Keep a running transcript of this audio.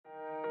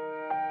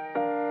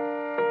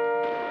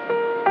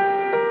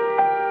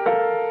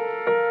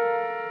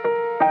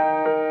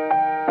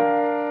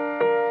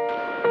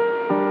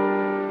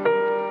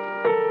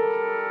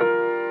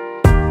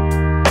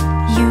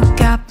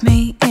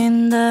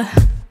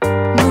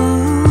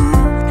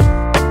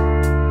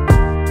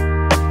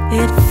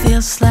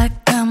feels like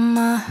I'm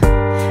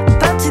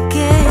about to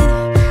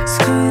get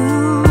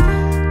screwed.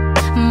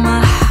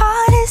 My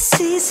heart is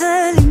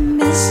easily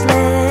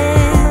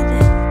misled.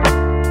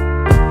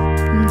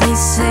 They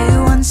say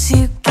once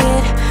you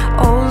get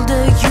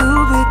older you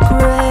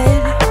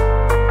regret.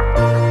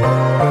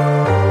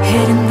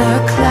 Hitting the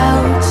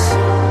clouds,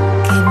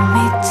 give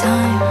me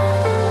time.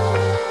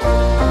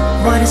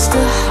 What is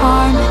the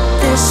harm?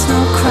 There's no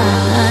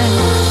crime.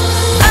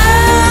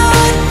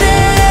 Out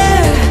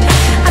there,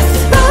 I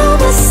throw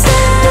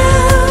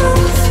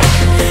myself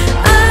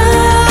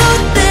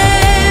out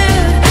there,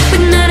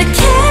 but not a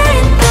care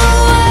in the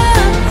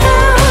world.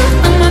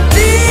 I'm a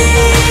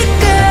big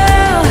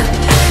girl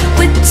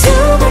with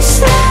too much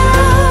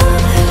love.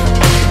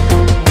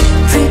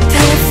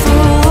 Prepare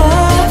for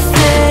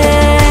warfare.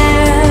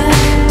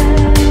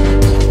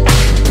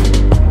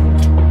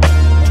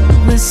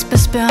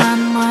 Whispers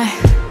behind my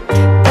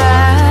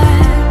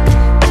back,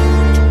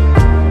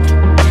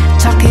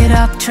 talk it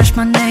up, trash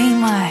my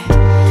name. I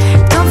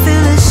don't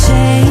feel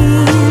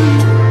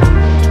ashamed.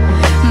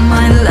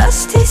 My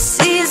lust is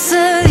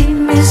easily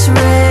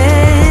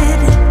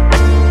misread.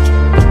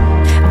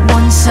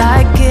 Once I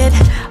get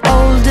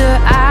older,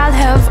 I'll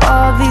have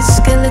all these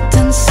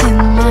skeletons in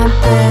my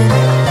bed.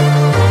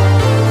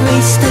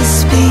 Raise the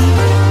speed,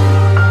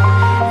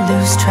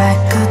 lose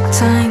track of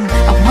time.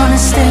 I wanna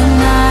stay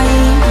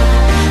naive,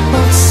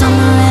 both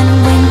summer and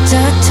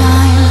winter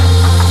time.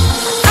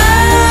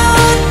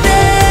 Out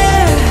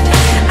there,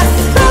 I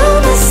throw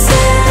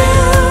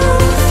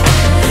myself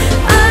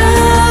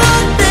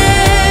out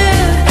there,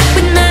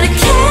 but not a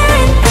care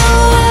in the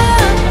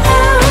world.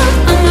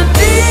 I'm a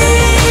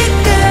big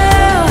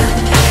girl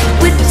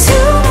with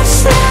too much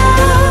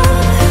love.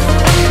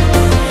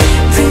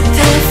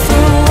 Prepare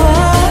for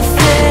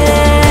warfare.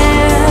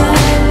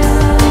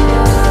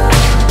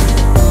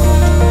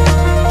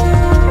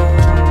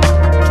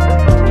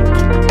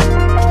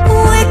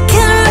 We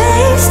can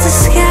raise the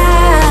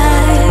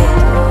sky.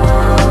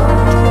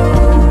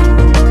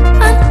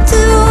 I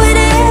do it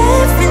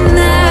every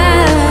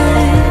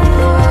night,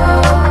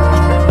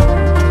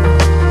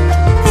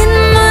 in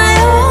my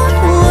own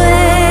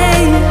way.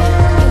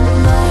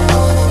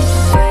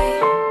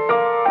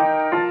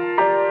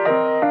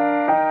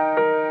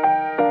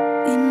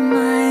 In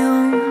my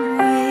own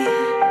way.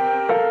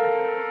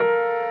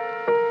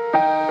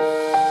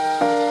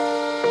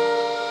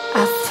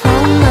 I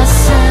throw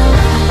myself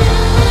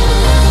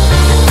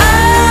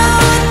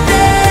out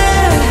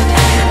there.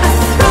 I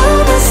throw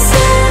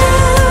myself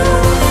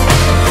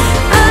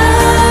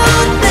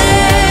out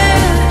there,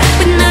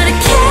 but not a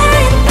care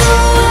in the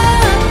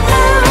world.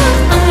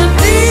 I'm a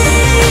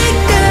big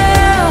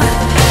girl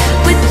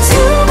with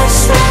too much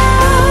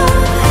love.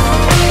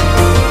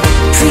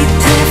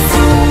 Prepare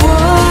for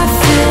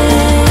warfare.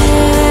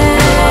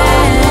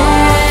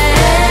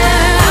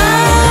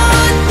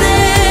 Out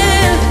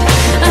there,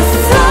 I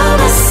throw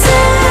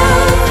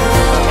myself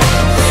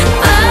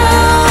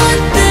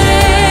out there.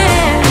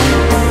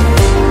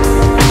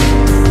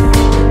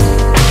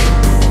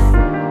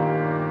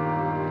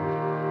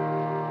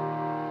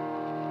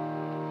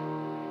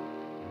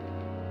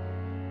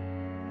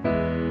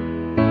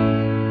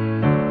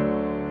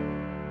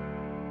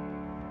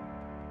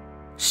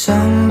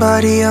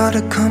 Somebody ought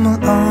to come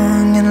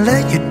along and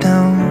let you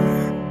down,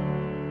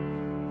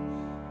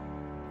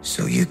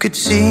 so you could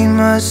see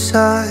my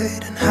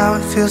side and how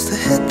it feels to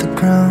hit the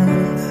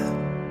ground.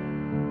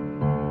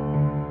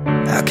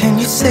 How can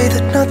you say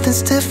that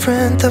nothing's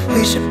different, that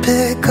we should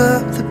pick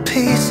up the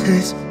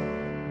pieces?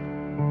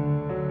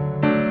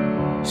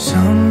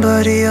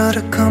 Somebody ought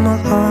to come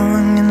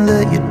along and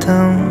let you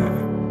down.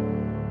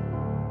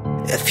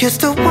 If you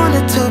still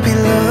wanted to be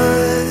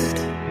loved,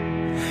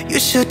 you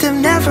should have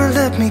never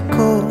let me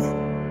go.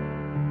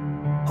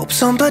 Hope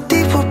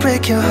somebody will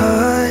break your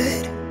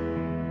heart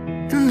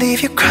and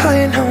leave you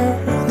crying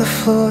on the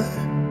floor.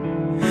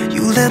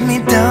 You let me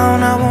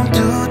down, I won't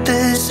do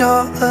this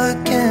all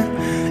again.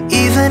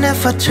 Even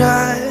if I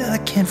try, I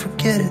can't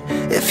forget it.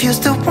 If you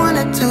still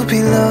wanted to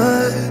be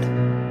loved,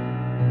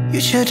 you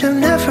should have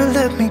never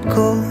let me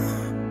go.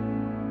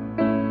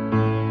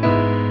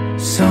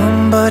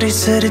 Somebody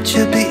said it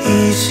should be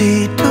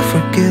easy to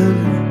forgive.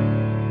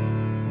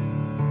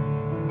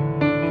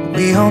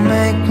 We all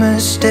make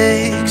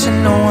mistakes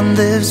and no one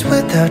lives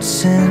without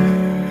sin.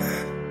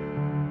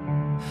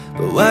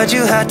 But why'd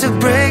you have to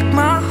break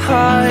my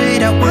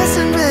heart? I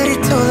wasn't ready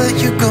to let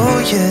you go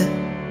yet.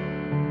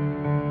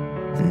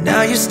 And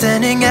now you're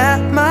standing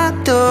at my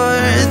door,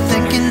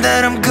 thinking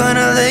that I'm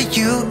gonna let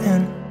you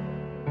in.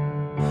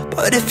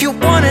 But if you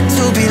wanted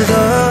to be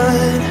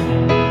loved,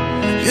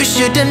 you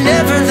should have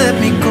never let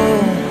me go.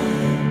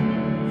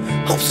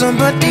 Hope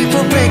somebody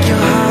will break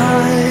your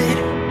heart,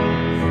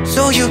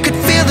 so you could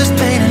feel this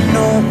pain and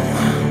know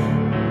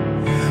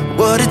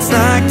what it's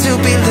like to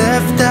be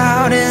left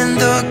out in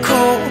the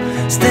cold,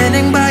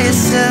 standing by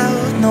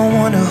yourself, no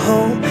one to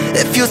hold.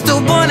 If you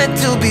still wanted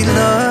to be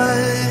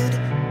loved,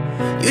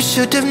 you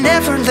should have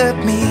never let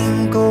me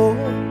go.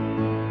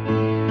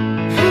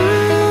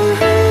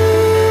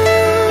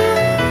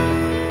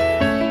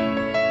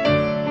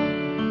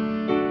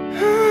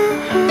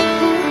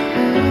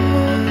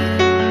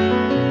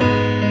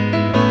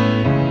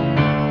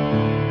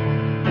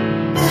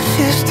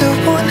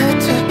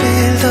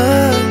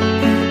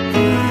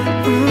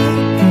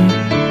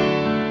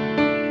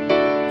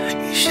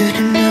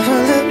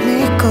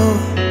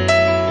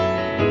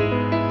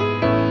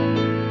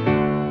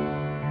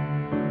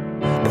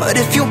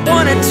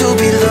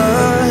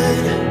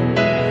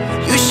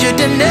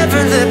 have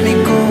never let me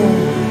go.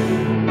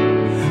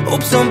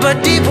 Hope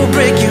somebody will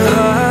break your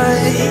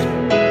heart,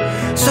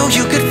 so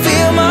you could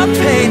feel my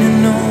pain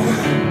and know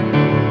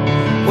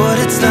what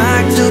it's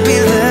like to be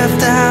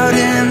left out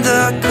in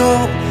the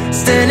cold.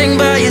 Standing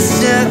by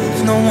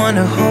yourself, no one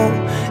to hold.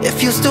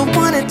 If you still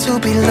wanted to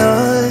be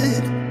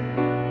loved,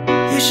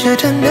 you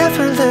should have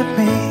never let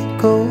me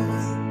go.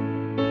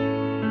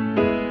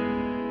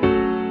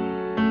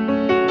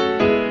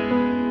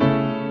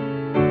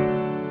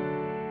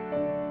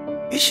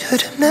 You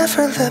should have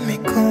never let me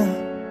go.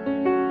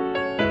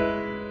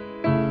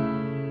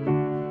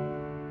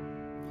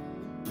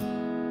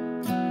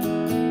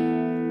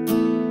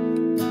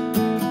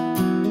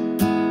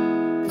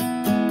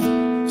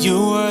 You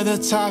were the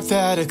type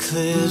that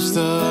eclipsed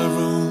the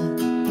room.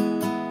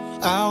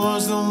 I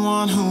was the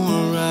one who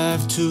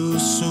arrived too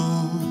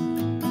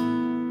soon.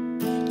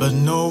 But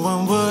no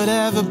one would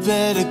ever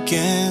bet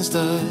against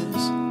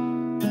us.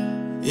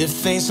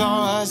 If they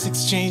saw us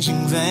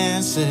exchanging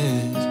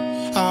glances,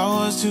 I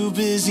was too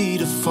busy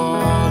to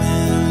fall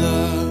in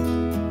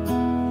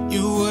love.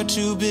 You were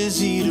too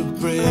busy to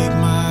break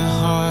my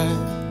heart.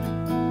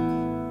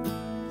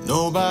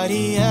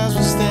 Nobody else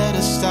was there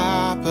to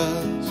stop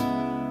us.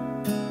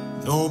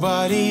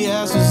 Nobody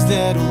else was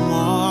there to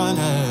warn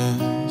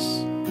us.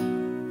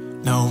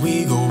 Now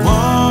we go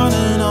on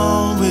and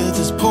on with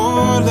this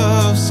poor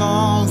love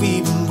song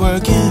we've been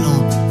working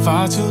on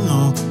far too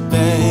long,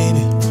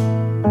 baby.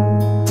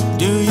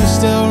 Do you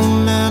still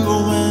remember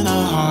when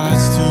our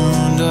hearts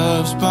tuned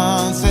up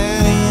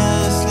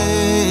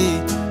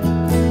spontaneously?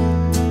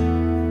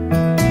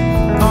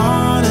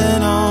 On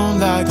and on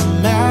like a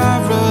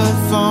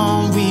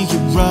marathon, we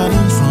keep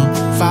running from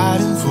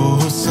fighting for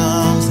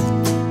something.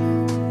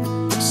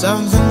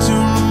 Something to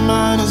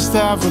remind us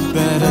that we're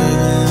better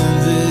than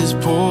this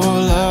poor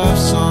love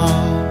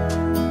song.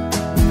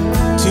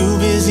 Too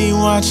busy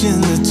watching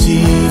the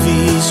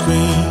TV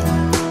screen.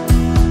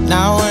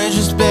 Now we're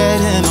just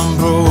betting on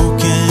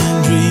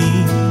broken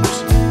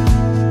dreams.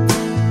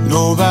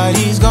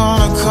 Nobody's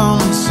gonna come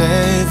and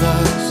save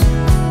us.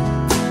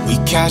 We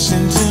cashed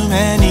in too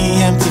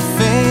many empty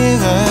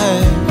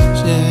favors,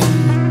 yeah.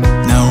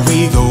 Now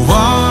we go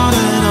on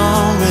and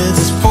on with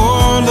this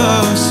poor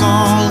love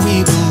song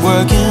we've been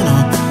working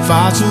on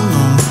far too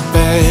long,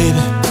 baby.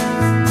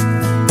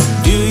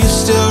 Do you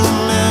still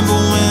remember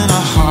when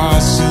our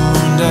hearts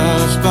tuned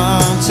up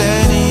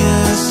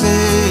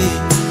spontaneously?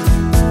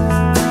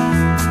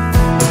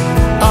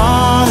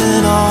 On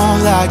and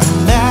on like a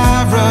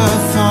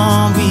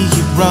marathon, we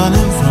keep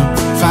running from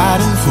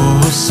fighting for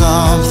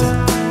something.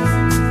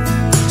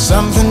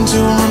 Something to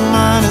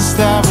remind us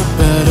that we're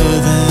better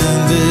than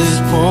this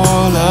poor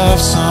love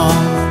song.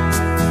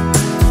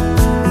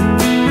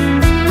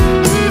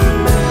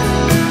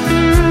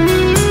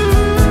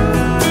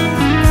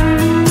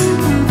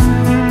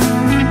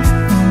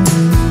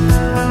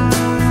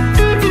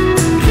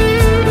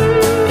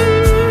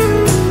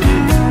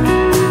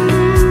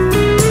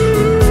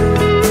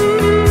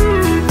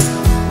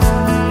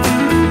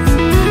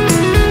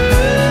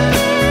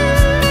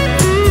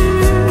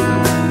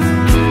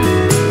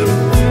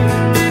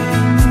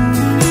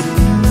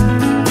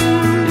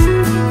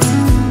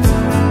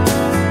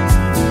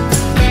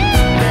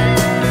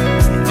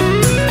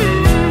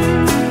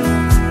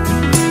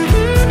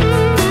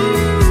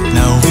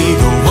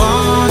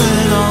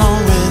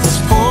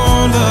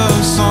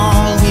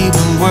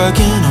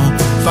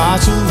 Far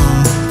too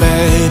long,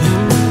 baby.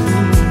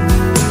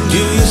 Do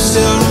you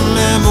still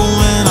remember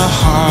when our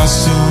hearts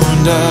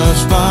tuned up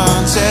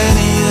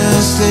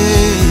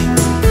spontaneously?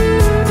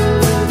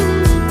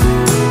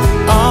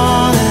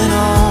 On and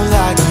on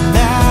like a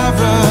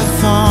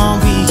marathon,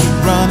 we keep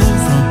running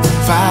from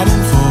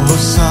fighting for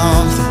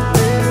something.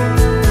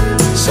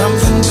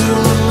 Something to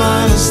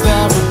remind us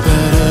that we're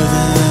better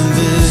than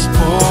this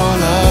poor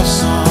love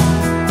song.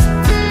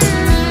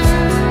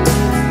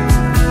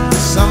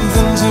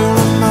 Something to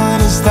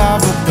remind us that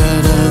we're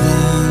better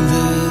than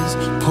this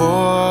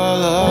poor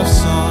love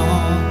song.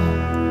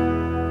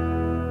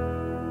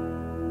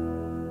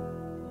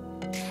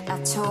 I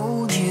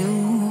told you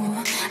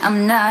I'm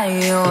not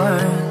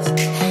yours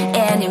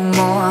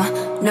anymore.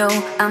 No,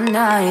 I'm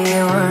not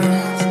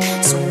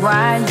yours. So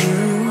why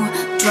you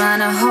trying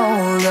to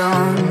hold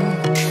on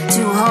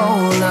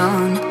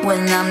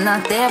when I'm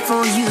not there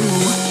for you?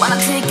 Wanna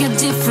take a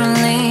different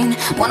lane,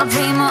 wanna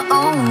play my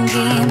own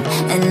game,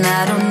 and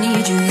I don't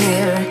need you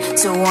here,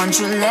 so won't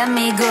you let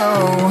me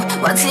go?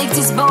 Why take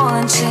this ball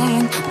and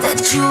chain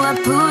that you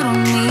have put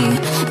on me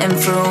and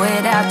throw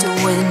it out the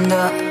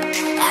window?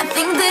 I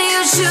think that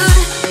you should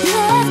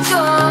let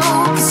go,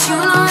 'cause you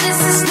know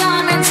this is not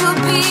meant to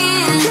be.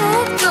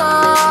 Let go.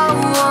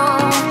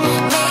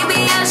 Maybe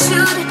I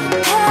should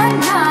have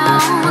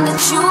known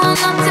that you are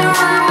not the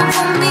right one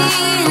for me.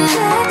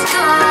 Let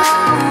go.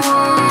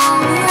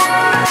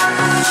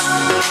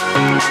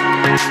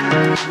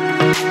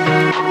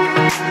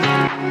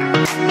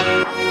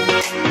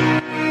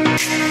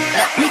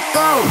 Let me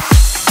go.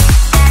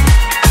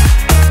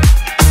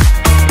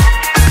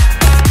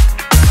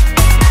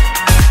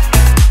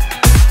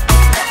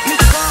 Let me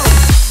go.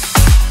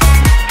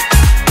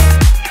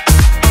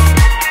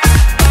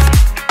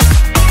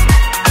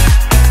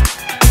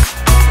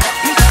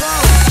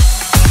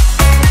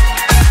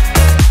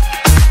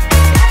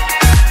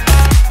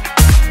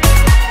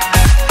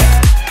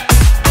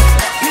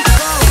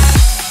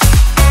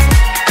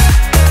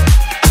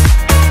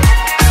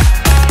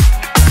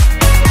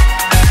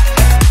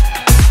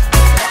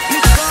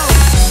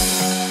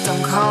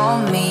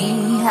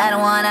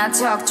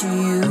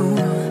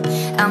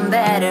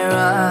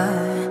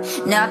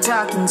 not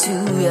talking to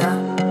ya.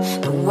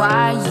 But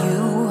why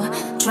you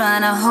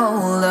trying to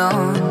hold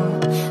on,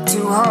 to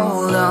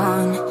hold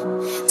on,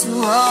 to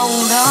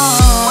hold on?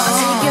 Wanna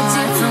take a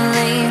different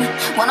lane,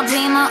 wanna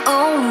play my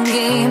own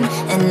game,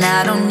 and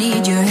I don't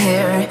need your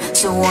hair,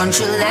 so won't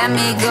you let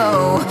me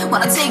go?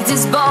 Wanna take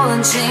this ball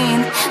and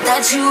chain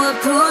that you have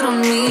put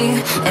on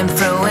me and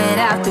throw it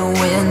out the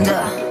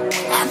window.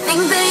 I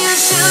think that you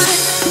should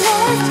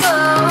let go,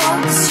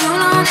 'cause you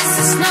know this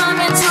is not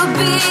meant to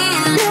be.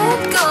 Let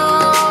go.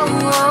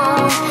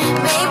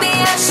 Maybe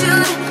I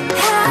should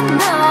have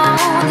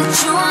known that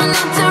you are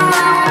not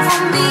around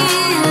for me.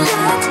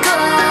 Let go.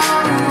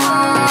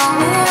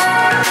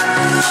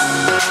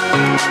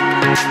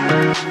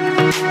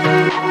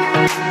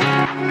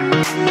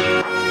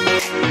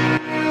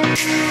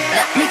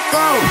 Let me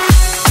go.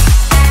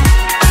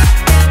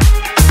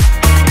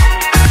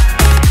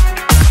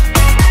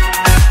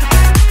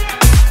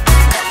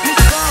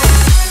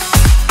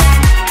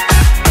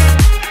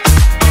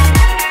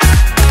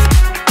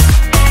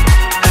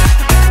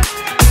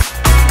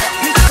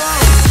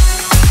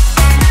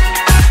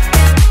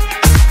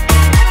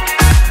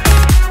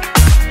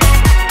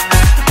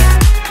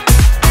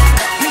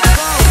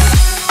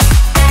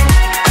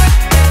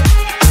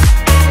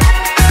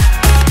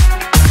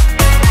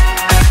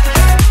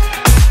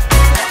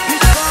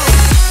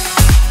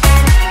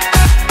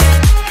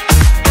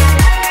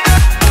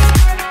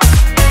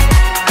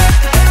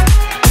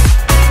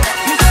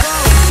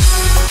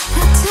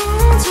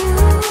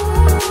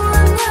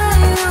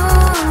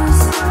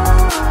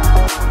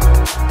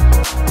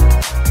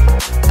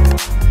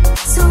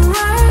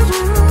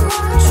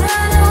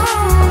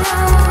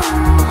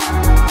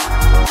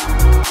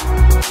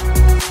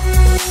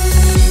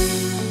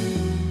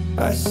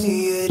 I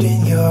see it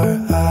in your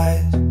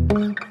eyes.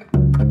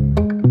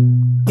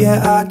 Yeah,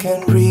 I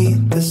can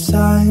read the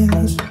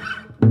signs.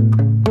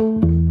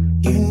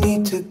 You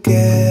need to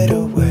get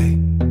away.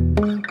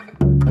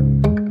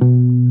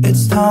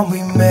 It's time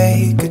we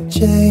make a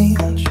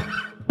change.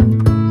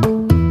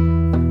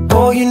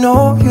 Oh, you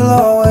know you'll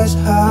always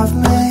have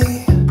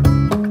me.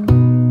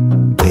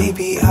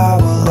 Baby, I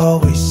will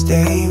always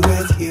stay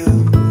with you.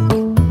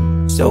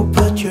 So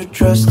put your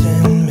trust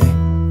in me.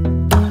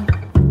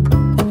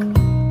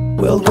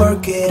 We'll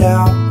work it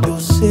out, you'll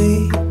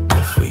see.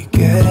 If we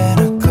get in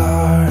a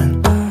car and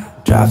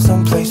drive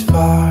someplace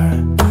far,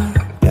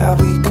 yeah,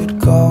 we could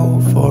go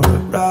for a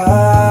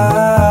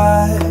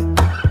ride.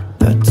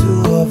 The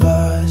two of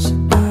us,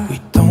 we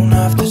don't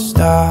have to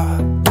stop.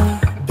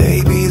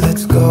 Baby,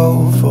 let's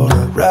go for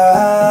a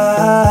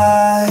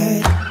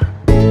ride.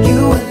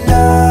 You and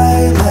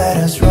I, let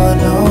us run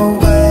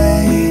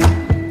away.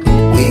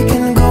 We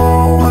can go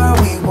where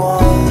we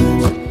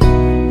want.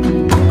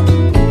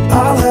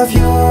 I'll have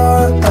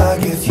your back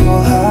if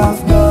you'll have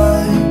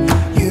mine.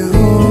 You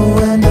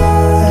and I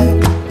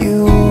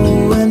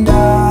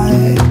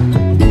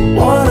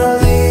wanna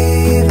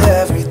leave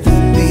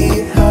everything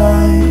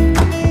behind.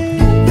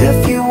 If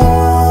you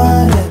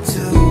wanted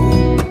to,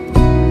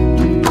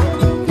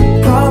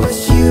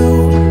 promise you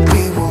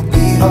we will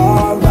be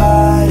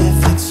alright. If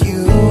it's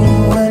you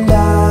and I,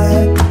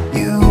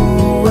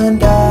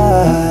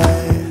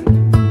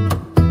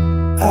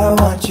 I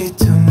want you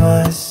to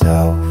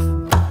myself.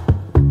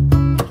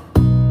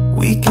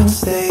 We can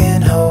stay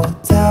in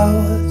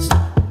hotels,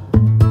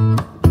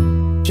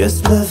 just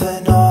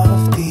living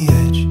off the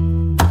edge.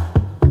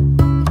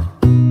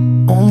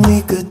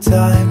 Only good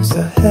times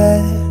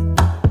ahead.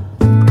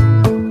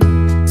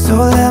 So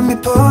let me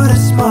put a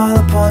smile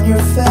upon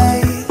your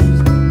face.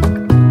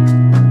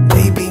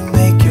 Maybe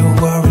make your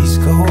worries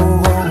go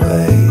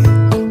away.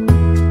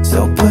 So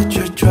put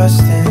your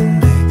trust in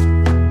me.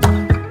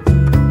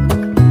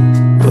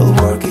 We'll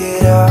work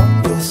it out,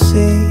 you'll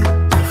see.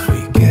 If we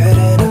get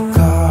in a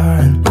car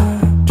and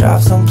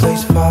drive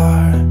someplace far,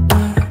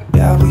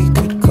 yeah, we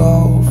could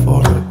go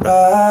for a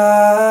ride.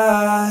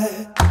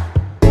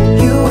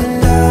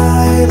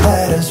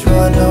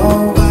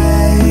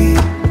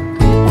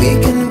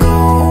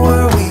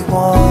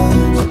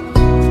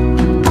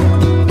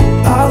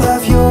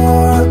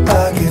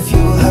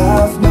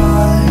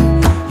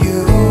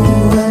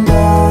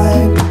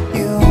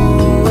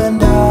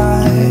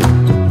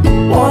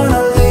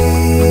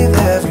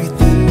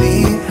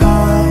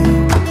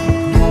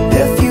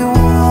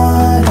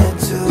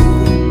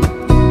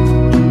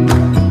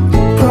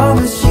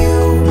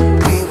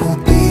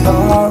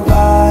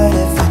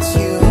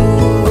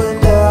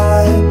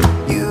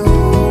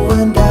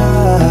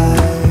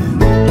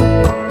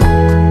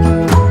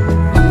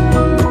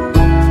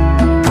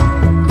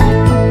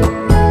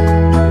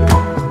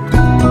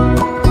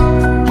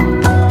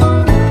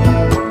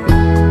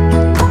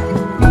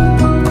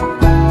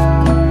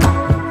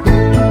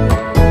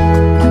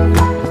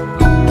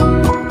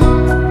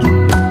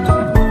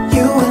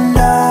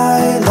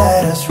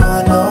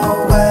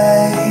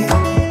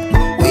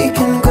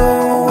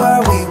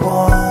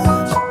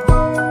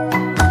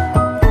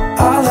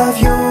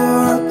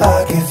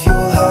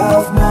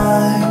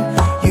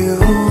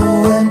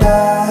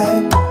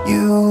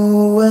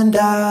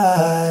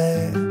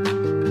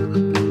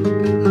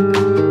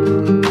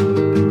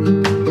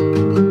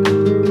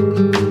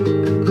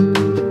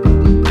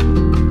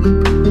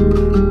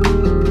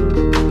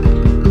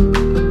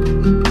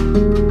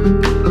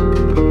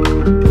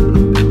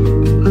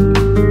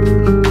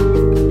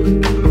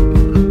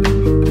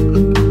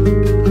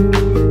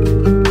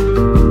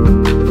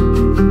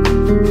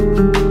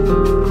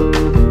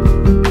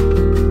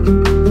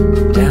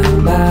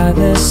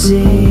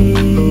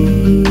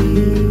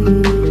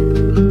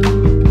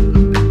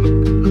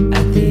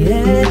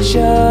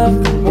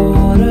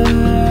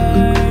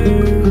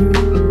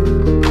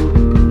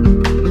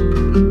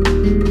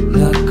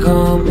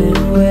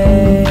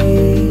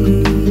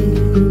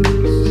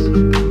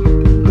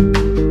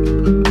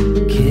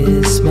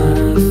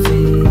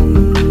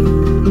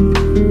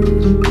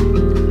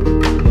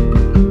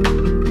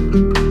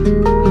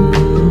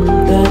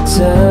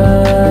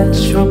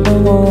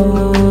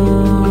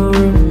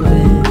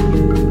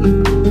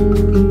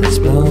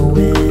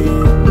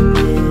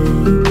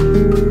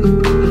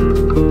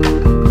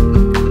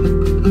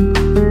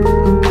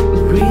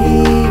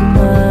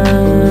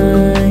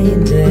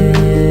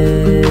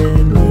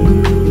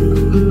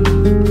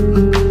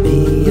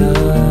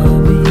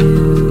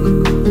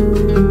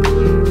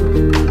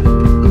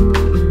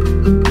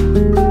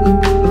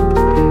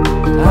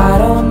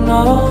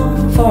 know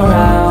for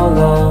how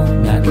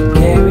long I can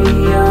carry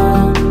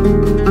on,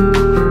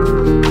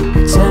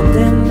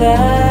 pretending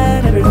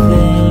that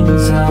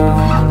everything's alright,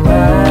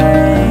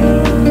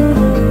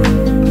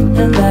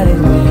 and that it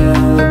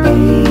will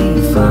be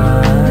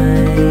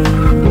fine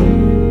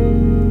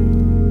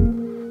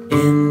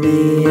in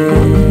the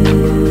end.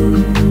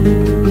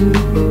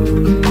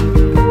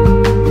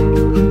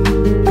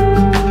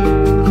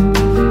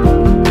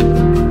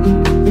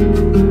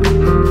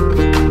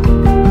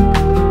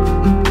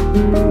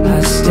 I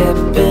step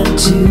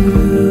into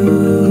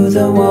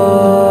the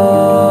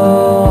water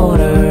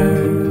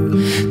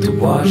to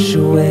wash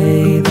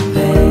away the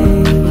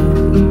pain.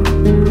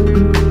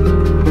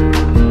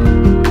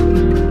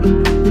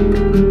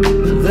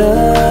 The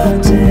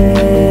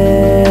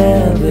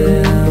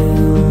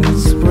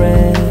devil's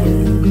breath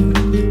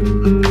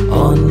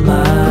on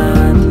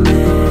my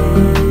neck,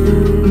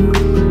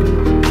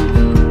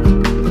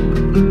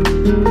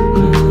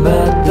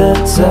 but the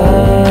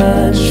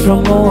touch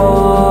from a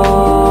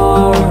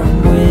warm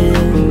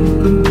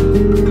wind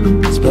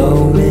is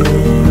blowing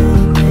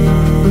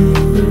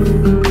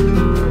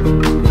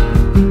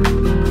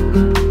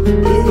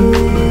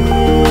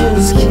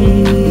is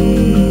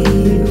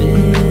keeping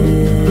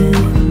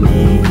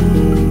me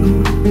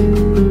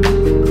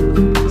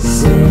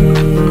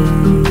safe.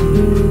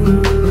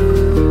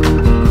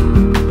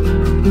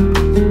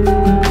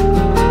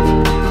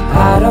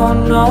 I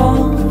don't know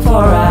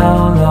for how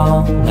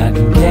long I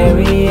can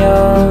carry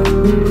on,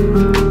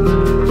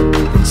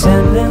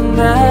 pretending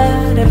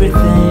that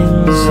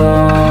everything's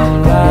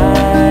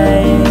alright,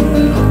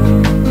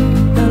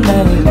 and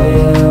that it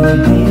will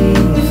be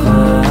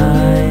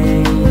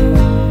fine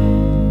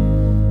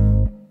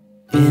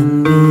in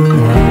the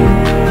end.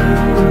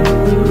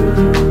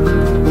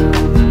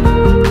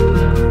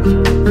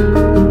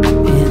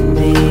 In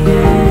the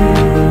end.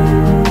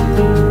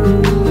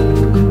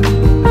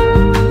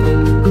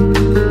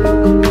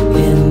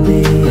 In the end. In the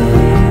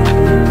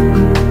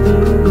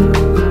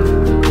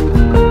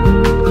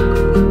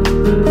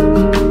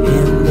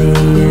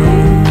end.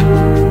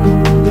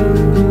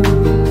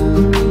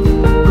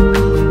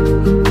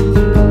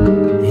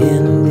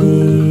 In the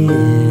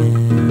end.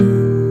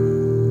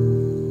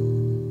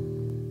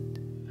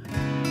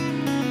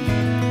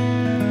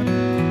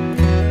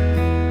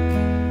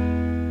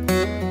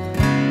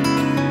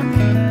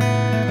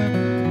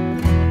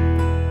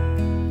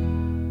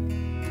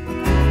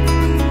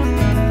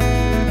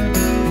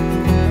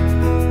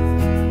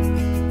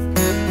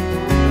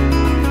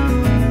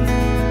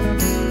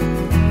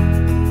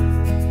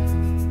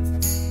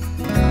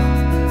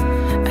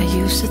 I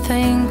used to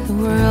think the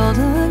world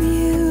of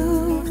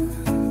you,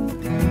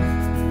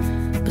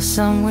 but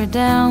somewhere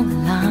down the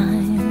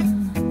line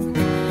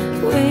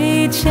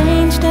we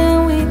changed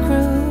and we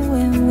grew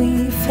and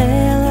we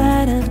fell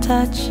out of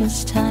touch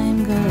as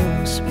time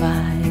goes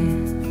by.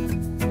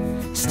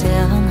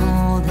 Still I'm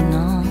holding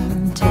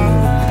on to you.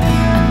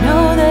 I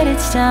know that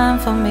it's time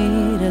for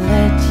me to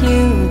let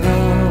you go.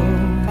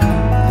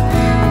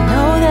 I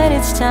know that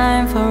it's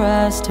time for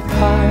us to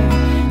part,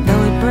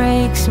 though it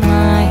breaks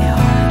my heart.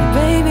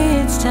 Baby,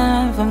 it's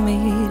time for me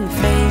to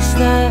face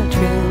the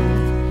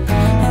truth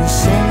and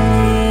say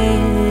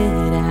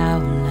it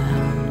out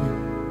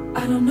loud.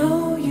 I don't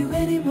know you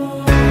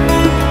anymore.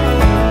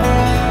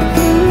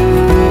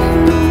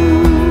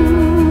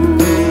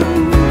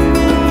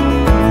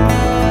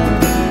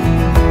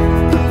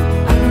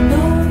 I don't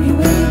know you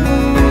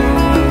anymore,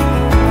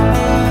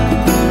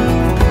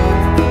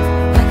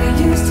 like I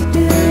used to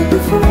do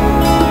before.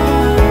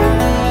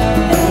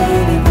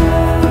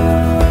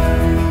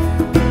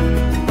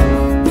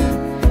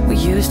 We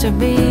used to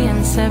be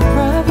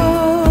inseparable.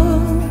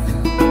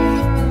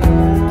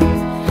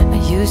 I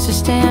used to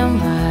stand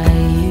by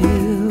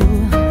you.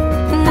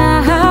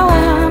 Now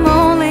I'm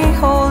only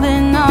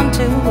holding on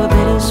to a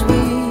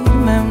bittersweet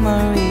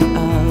memory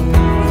of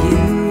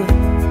you.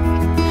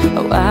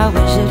 Oh, I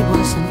wish it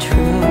wasn't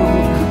true.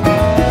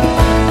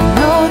 I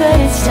know that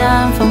it's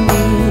time for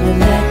me to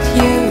let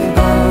you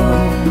go.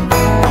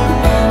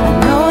 I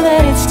know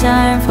that it's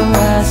time for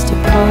us to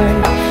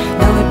part,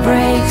 though it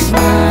breaks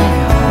my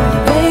heart.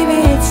 Baby,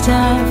 it's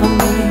time for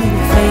me to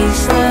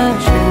face the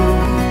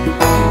truth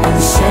and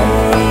say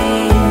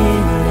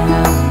it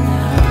out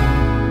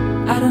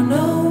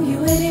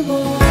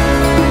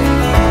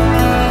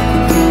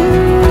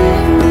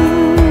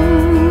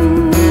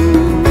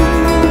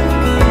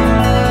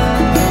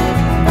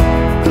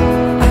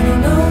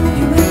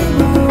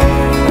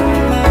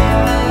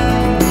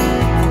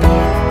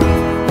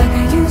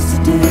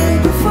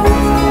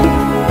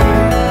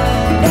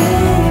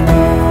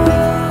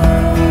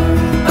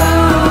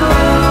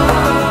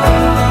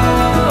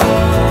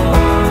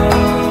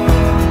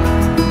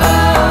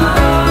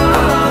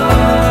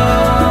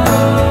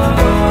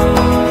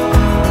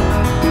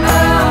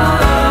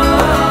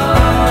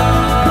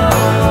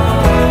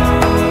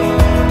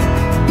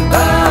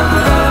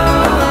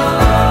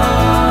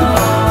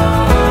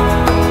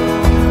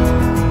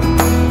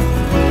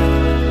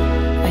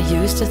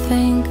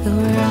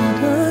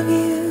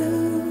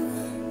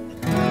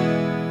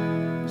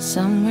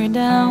somewhere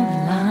down the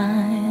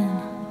line.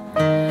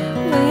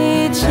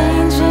 We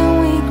change and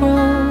we grow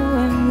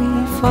and we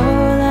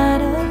fall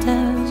out of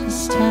touch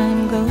as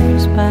time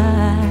goes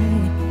by.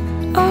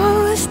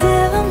 Oh,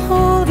 still I'm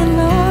holding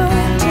on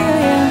to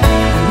you.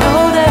 I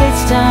know that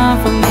it's time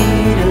for me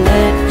to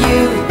let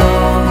you go.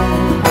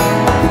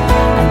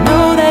 I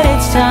know that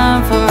it's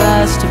time for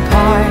us to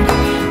part,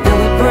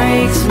 though it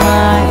breaks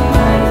my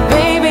heart.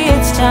 Baby,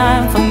 it's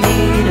time for me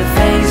to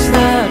face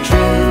the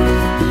truth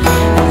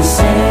and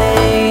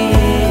say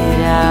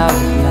it out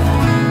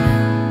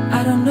loud. I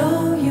don't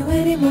know you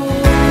anymore.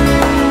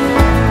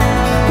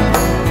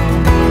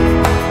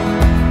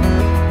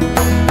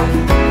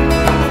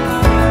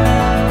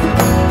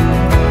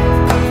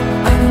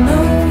 I don't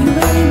know you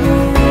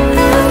anymore.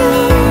 I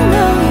don't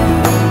know you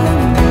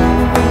anymore.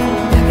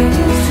 Like I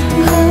used to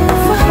do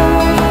before.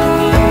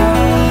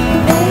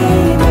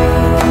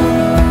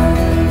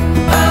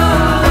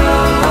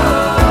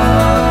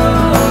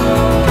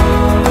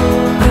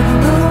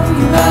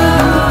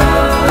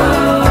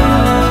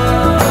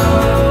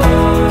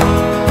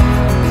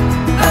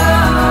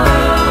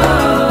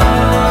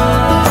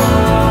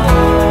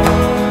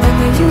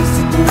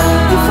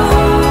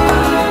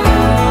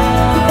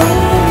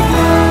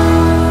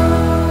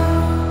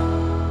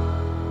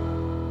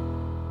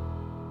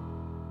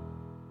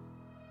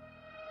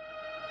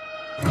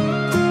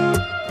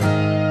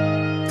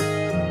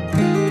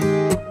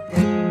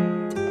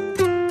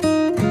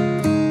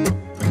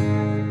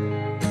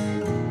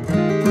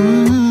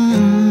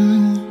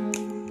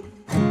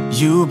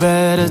 You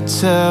better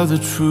tell the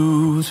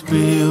truth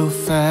real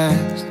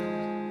fast,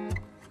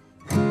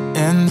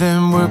 and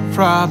then we're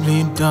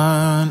probably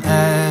done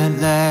at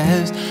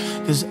last.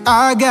 'Cause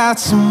I got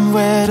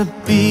somewhere to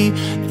be,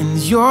 and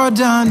you're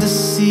done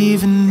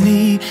deceiving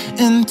me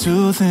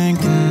into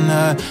thinking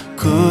I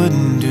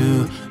couldn't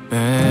do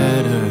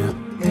better.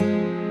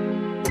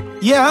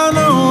 Yeah, I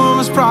know I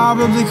was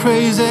probably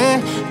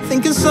crazy,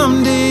 thinking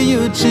someday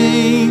you'd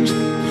change.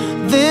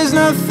 There's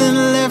nothing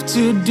left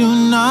to do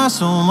now,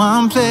 so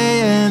I'm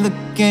playing the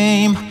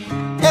game.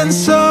 And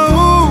so,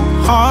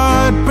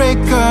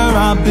 heartbreaker,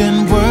 I've been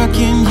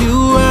working you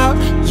out.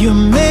 You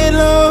made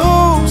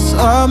loads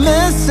of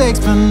mistakes,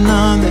 but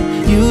none that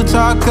you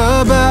talk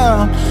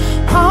about.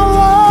 I'm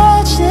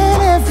watching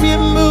every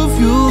move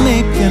you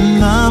make,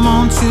 and I'm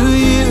on to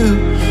you.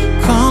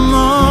 Come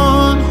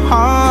on,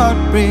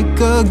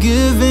 heartbreaker,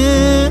 give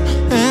in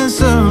and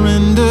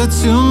surrender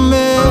to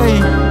me.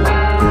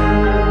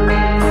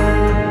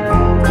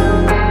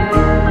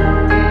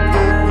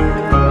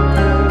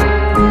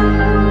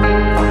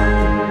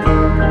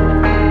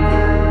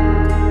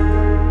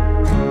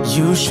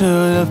 You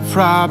should have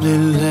probably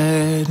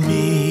let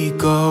me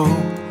go,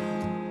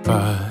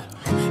 but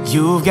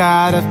you've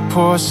got a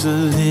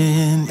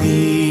porcelain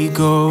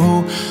ego,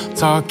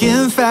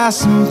 talking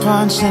fast and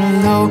punching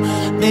low,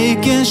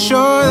 making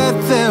sure that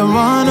there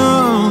are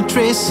no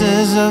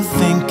traces of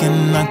thinking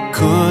I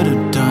could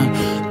have done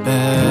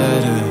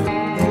better.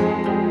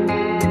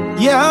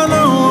 Yeah, I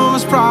know I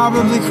was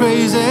probably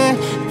crazy,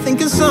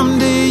 thinking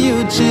someday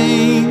you'd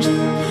change.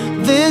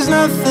 There's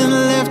nothing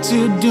left to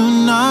do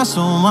now,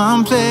 so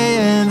I'm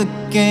playing the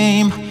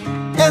game.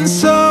 And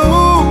so,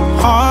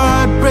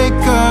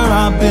 heartbreaker,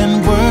 I've been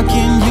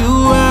working you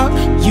out.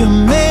 You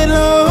made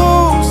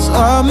loads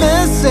of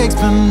mistakes,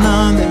 but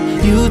none that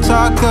you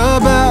talk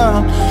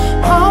about.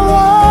 I'm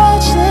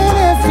watching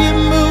every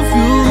move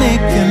you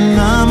make, and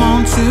I'm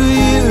on to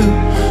you.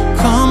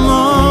 Come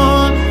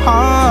on,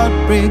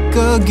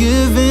 heartbreaker,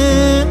 give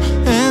in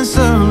and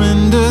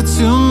surrender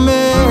to me.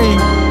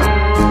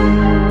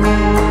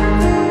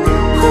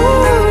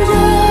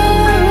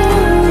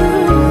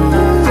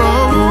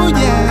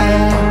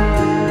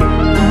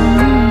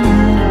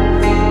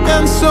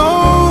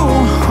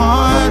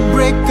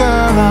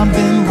 I've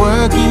been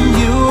working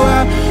you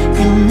out.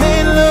 You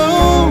made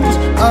loads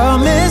of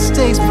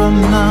mistakes, but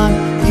none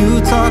you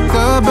talk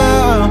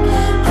about.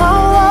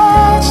 I'm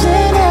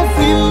watching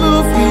every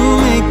move you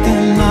make,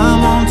 and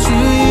I'm on to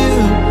you.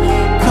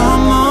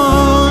 Come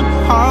on,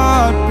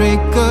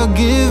 heartbreaker,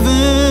 give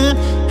in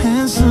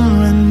and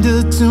surrender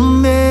to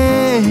me.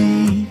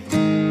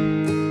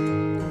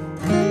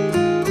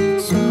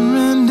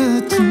 Surrender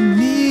to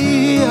me,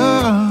 oh.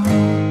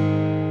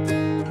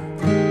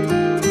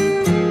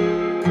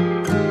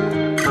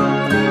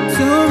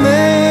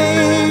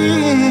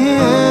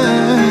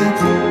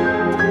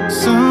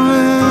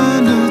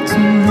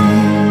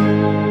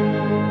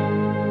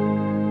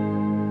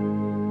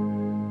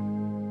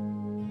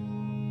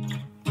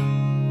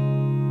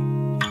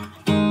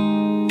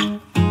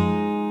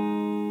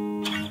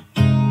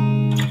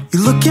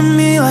 Look at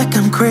me like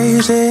I'm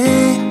crazy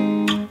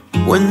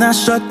when I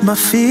shut my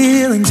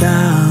feelings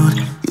out.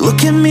 You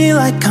look at me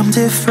like I'm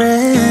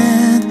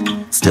different,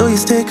 still you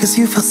stay 'cause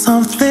you feel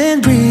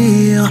something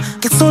real.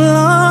 Get so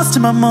lost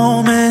in my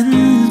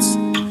moments,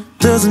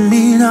 doesn't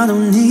mean I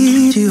don't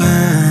need you.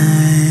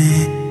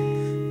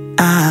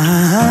 I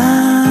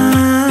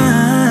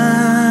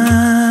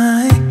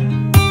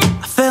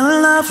fell in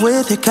love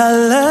with your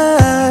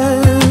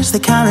colors, they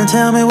kinda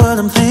tell me what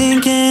I'm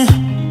thinking.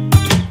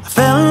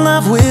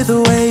 love with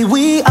the way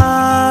we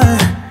are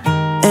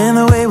and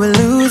the way we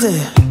lose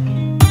it.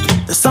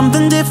 There's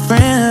something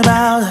different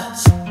about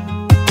us,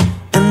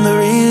 and the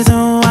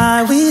reason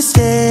why we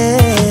stay.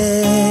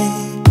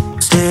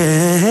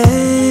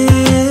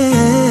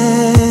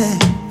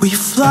 We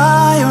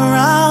fly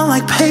around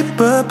like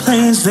paper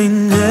planes. They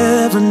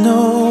never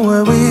know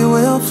where we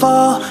will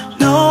fall.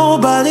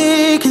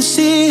 Nobody can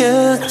see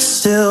us,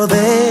 still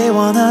they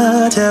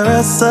wanna tear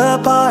us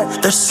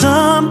apart. There's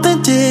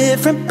something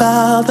different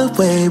about the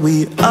way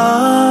we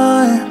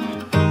are.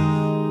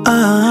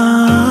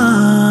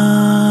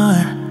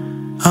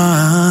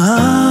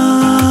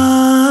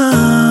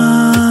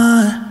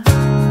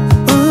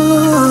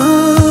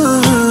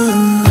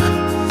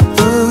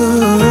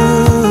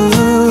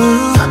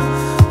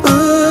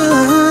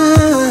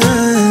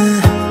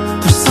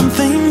 There's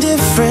something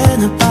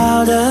different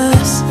about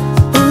us.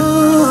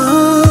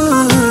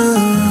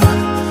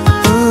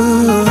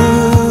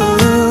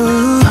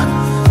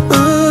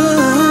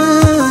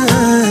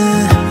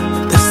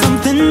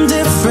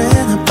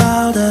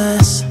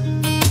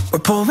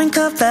 Pouring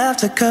cup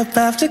after cup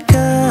after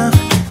cup.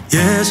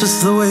 Yeah, it's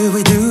just the way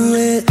we do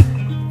it.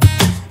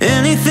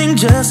 Anything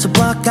just to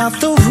block out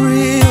the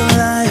real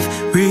life,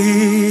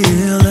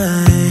 real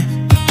life.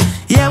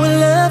 Yeah, we're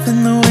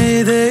loving the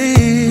way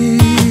they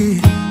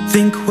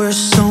think we're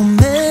so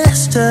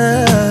messed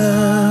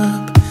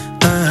up.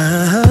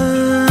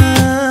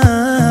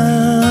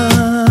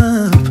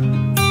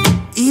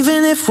 Even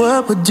if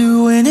what we're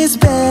doing is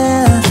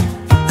bad,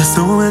 there's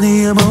so many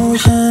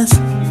emotions.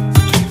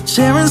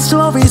 Sharing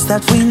stories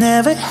that we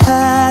never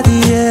had,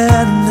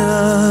 yeah,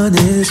 none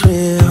is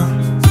real.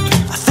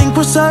 I think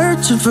we're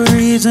searching for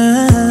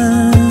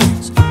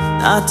reasons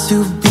not to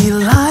be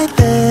like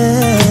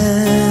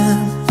them.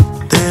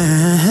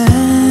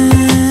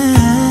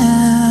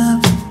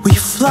 We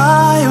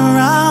fly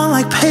around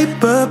like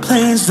paper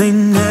planes. They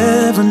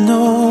never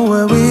know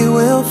where we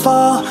will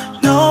fall.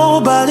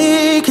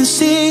 Nobody can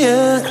see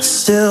us,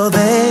 still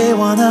they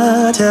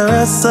wanna tear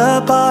us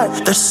apart.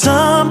 There's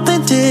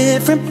something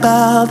different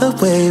about the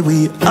way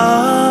we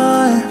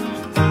are.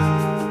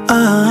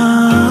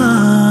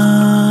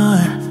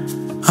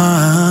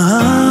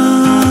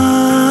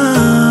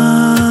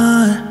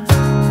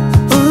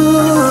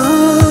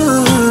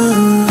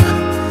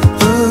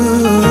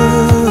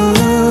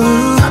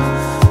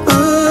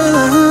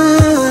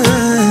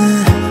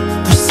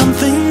 There's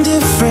something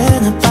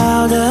different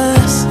about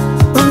us.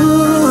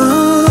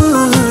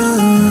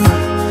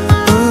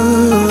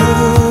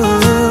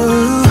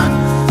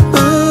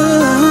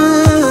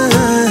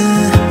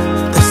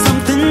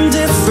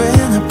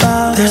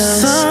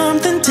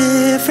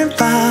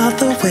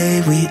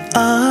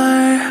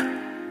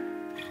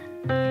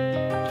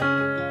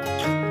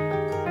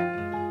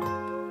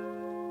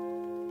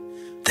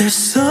 There's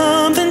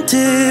something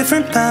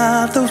different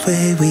about the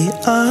way we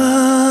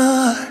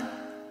are.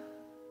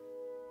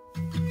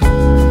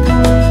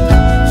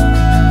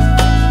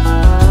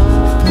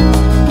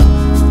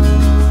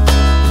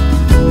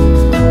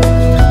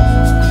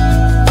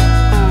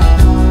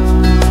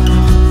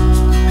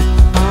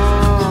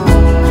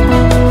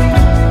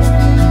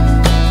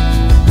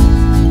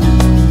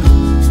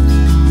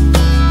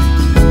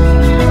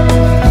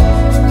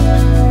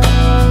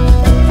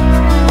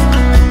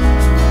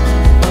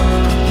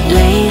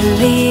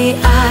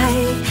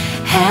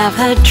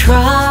 Had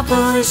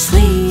trouble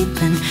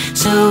sleeping,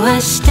 so I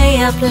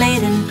stay up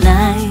late at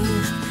night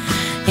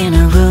in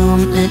a room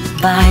lit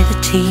by the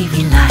TV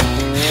light.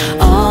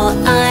 All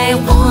I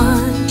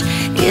want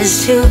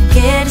is to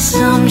get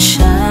some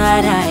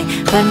shut-eye,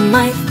 but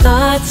my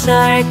thoughts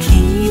are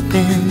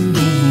keeping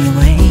me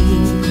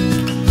awake.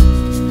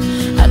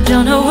 I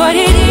don't know what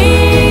it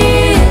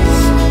is,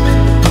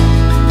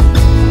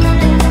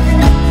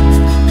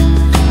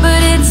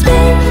 but it's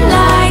been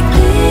like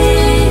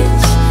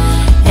this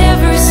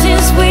ever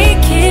since we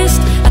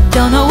kissed. I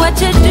don't know what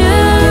to do,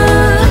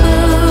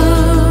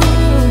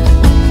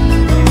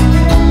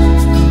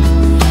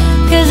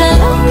 'cause I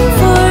long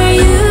for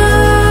you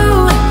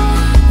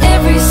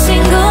every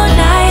single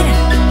night.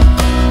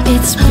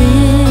 It's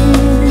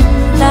been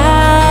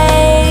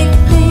like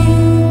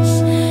this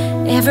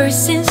ever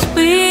since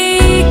we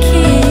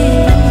kissed.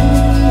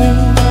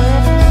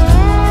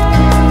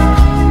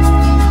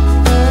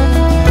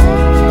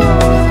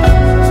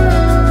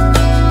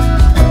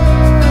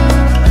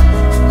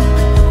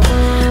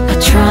 I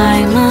try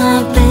my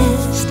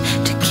best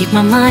to keep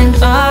my mind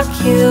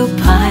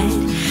occupied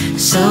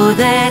so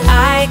that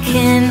I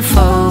can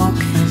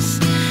focus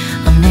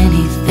on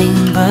anything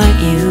but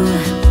you.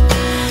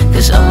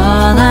 'Cause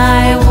all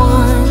I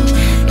want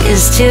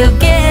is to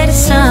get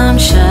some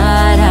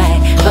shut-eye,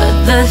 but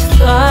the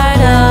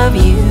thought of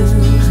you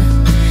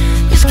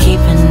is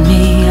keeping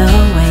me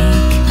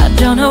awake. I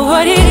don't know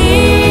what it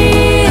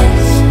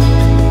is,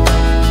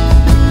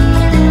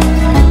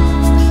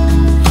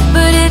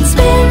 but it's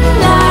been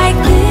like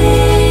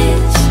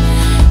this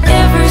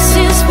ever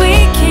since we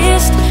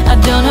kissed. I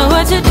don't know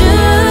what to do,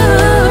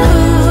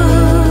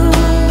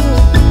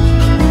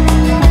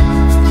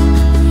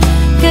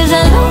 'cause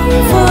I long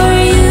for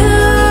you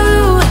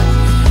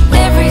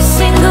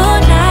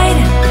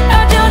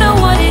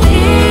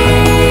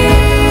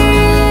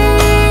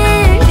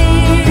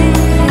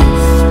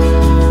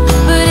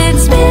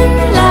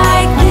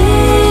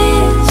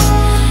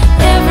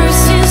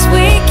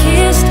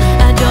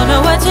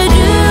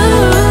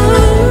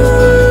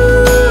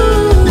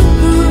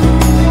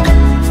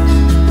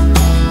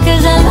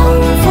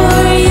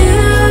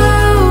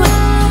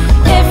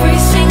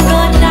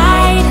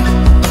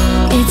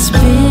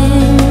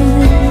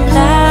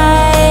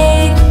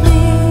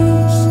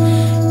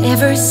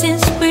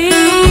since we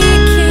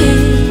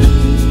kissed.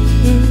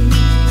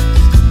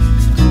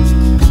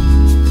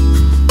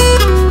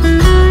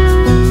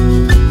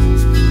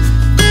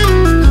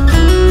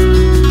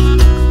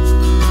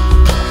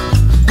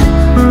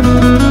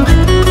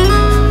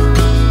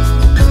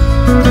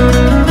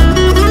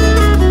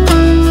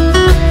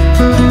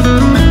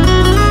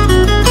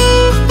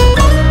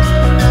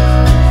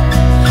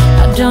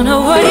 I don't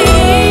know what it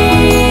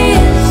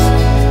is,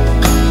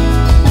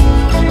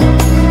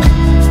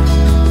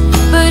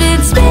 but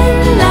it's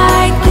been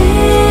like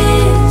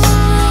this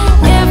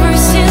ever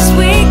since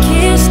we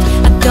kissed.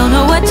 I don't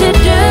know what to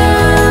do,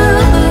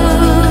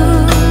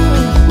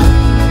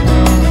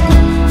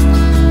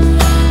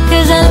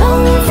 'cause I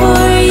long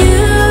for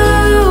you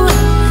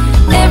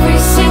every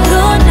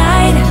single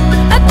night.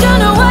 I don't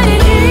know what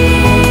it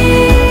is,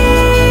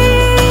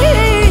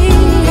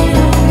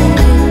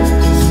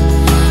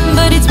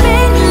 but it's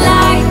been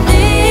like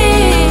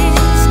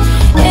this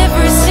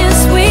ever since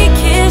we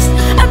kissed.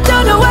 I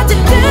don't know what to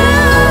do,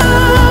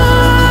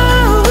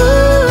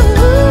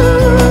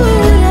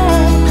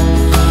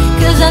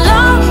 'cause I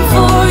long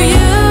for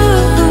you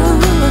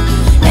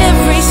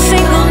every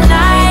single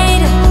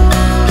night,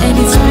 and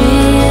it's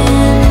been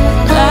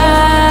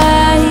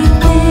like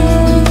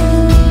this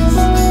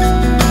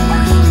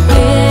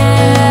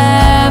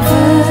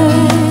ever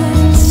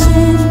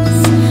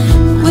since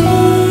we.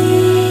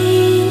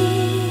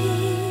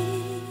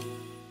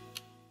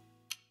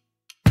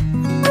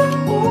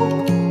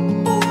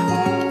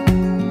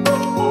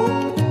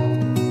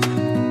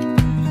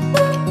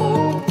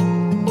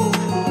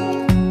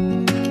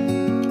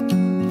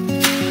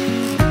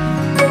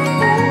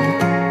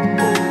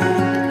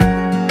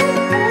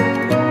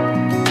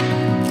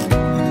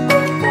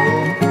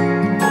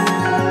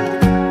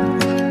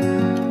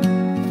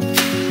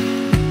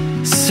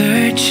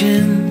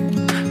 Searching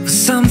for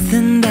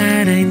something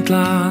that ain't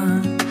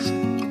lost.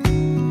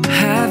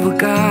 Have we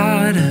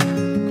got it?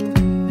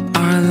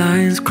 Our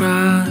lines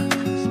crossed.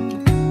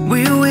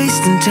 We're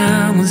wasting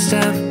time on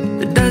stuff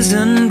that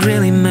doesn't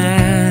really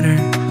matter,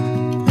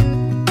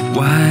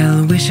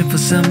 while wishing for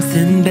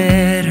something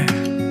better.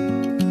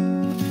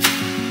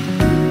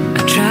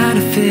 I try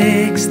to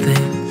fix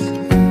things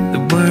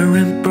that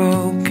weren't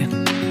broken,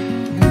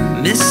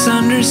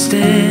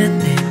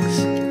 misunderstandings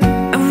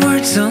and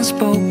words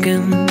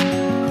unspoken.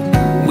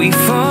 We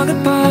fall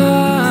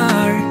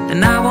apart,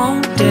 and I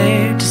won't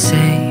dare to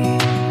say,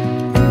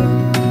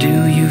 do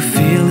you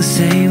feel the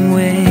same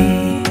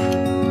way?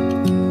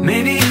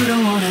 Maybe you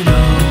don't wanna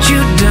know, but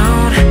you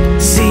don't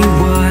see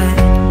what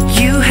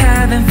you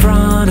have in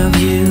front of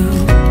you.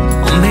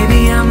 Or maybe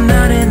I'm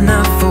not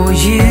enough for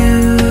you,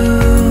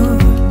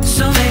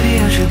 so maybe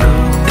I should go.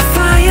 If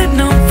I had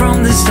known from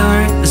the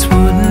start, this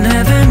wouldn't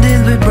have ended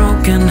with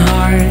broken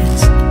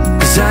hearts.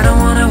 'Cause I don't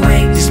wanna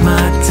waste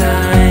my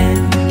time.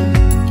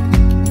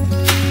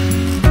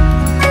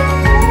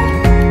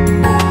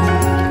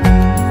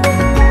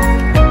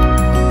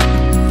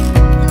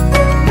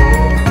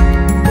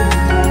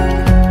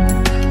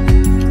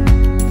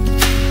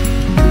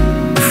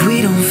 If we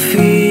don't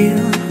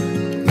feel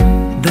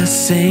the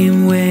same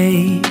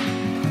way,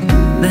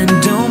 then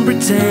don't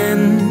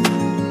pretend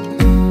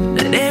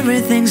that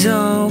everything's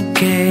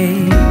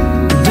okay.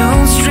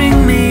 Don't string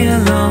me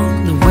along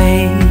the way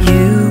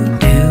you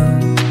do.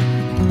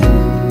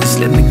 Just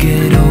let me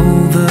get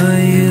over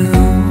you.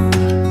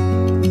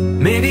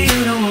 Maybe you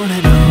don't wanna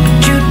know,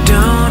 but you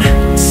don't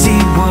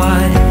see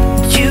what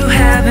you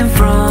have in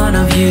front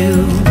of you.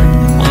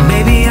 Or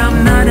maybe I'm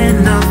not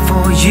enough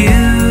for you,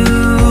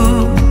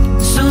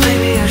 so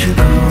maybe I should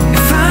go.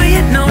 If I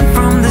had known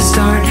from the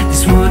start,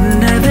 this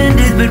wouldn't have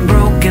ended with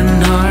broken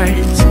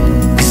hearts.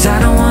 'Cause I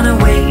don't wanna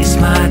waste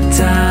my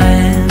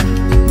time,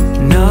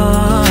 no.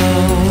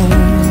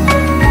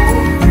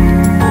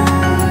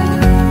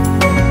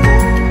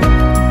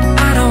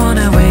 I don't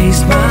wanna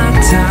waste my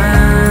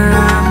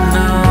time,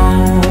 no.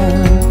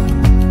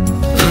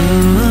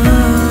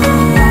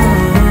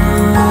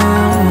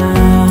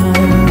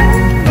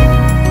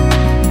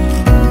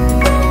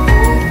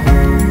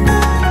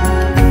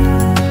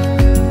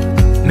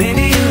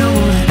 Maybe you don't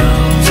wanna know,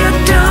 you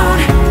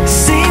don't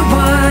see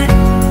what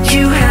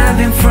you have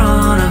in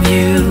front of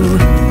you.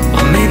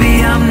 Or maybe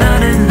I'm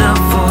not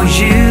enough for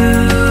you,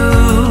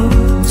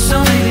 so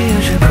maybe I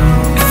should go.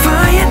 If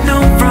I had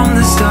known from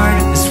the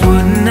start, this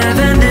wouldn't have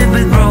ended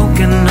with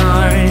broken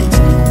hearts.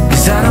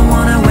 'Cause I don't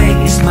wanna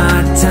waste my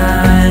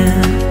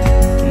time,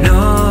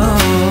 no.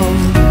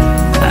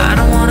 I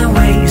don't wanna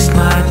waste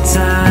my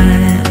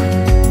time,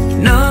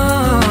 no.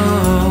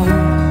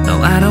 No,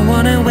 I don't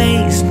wanna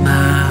waste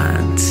my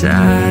time.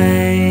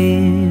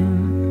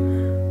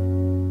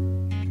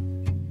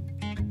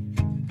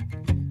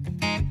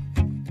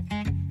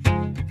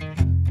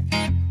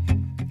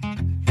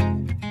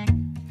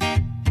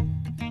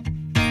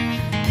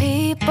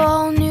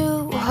 People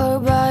knew her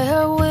by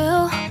her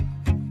will,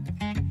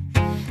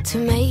 to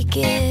make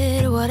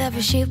it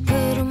whatever she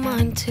put her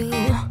mind to.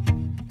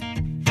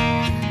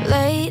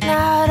 Late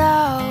night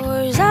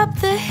hours up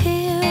the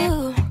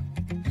hill,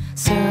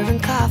 serving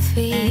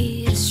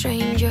coffee to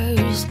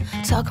strangers,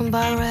 talking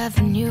about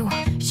revenue.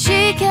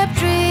 She kept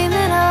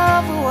dreaming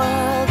of a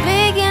world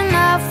big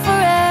enough for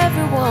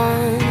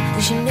everyone.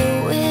 But she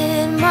knew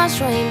it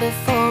must rain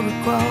before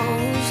it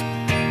grows.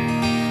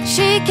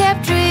 She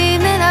kept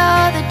dreaming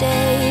of the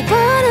day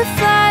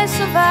butterflies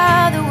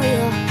survive the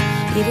wheel.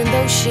 Even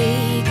though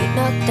she got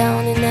knocked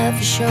down, it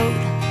never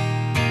showed.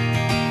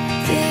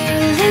 Dear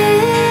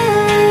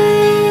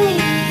Lily,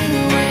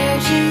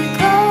 where'd you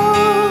go?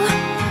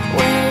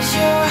 Where's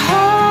your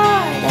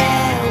heart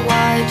at?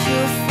 Why'd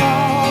you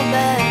fall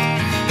back?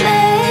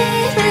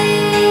 Lately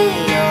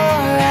your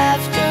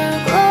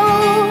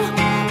afterglow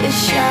is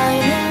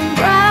shining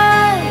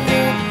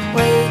brighter,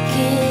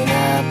 waking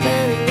up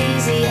an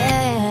easy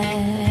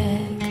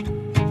egg.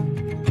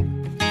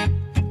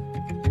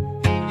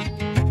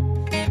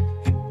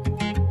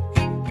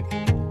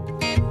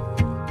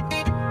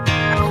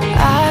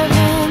 I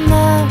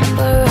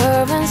remember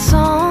her in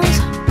songs,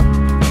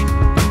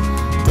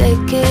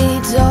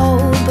 decades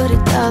old, but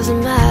it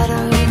doesn't matter.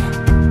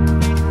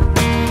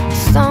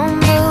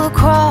 Stumble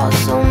across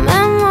some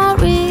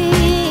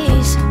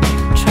memories,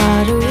 try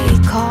to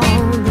recall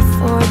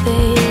before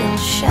they all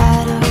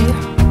shatter.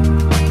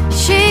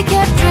 She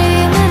kept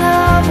dreaming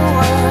of a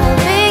world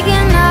big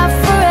enough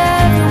for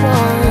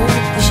everyone,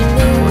 but she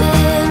knew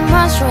it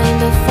must rain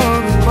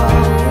before it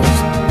grows.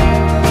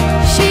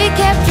 She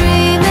kept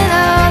dreaming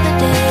of the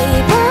day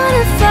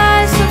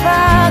butterflies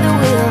survive the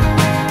wheel.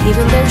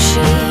 Even though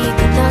she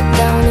got knocked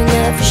down, it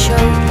never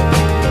showed.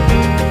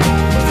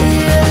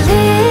 Dear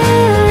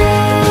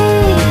Lily,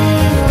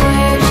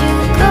 where'd you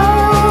go?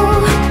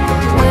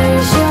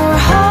 Where's your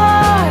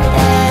heart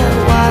at?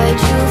 Why'd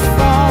you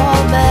fall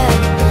back?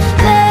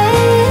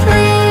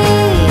 Lately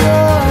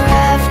your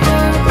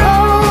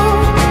afterglow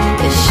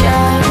is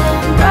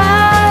shining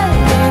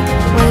brighter,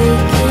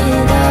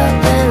 waking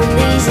up an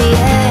easy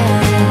egg.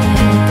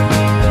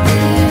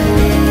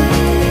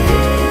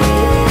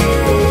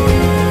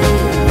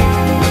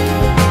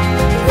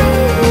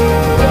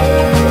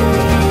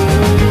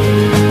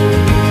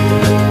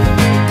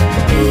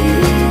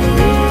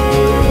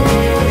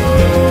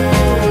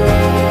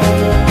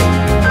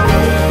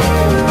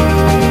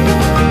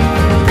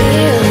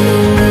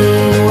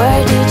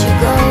 Where did you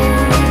go?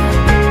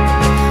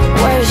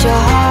 Where's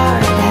your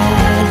heart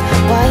at?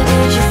 Why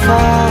did you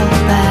fall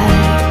back?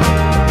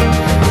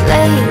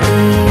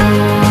 Lately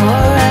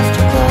your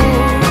afterglow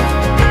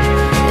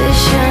is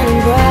shining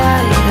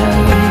brighter.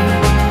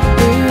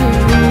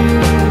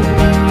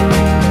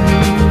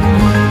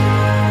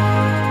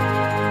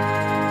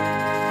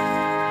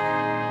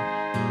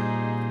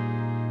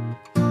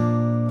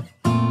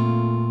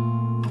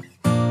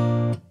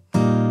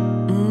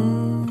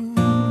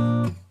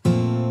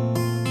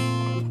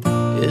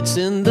 It's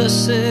in the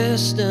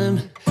system,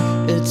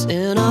 it's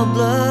in our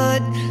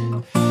blood.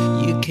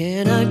 You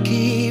cannot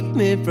keep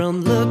me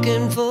from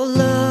looking for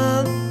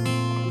love.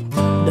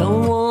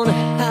 Don't wanna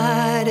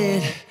hide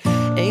it,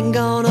 ain't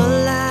gonna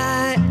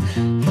lie.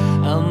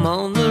 I'm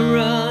on the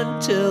run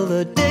till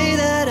the day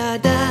that I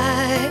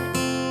die.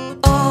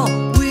 All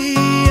we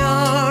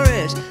are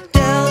is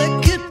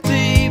delicate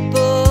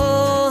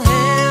people.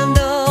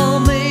 Handle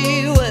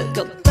me with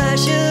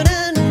compassion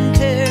and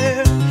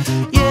care.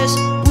 Yes,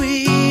 we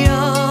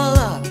all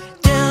are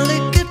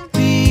delicate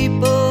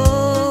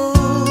people.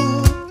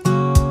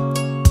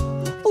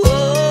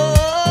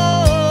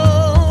 Whoa,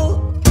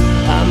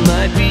 I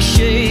might be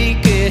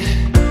shaky,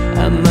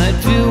 I might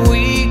feel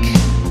weak.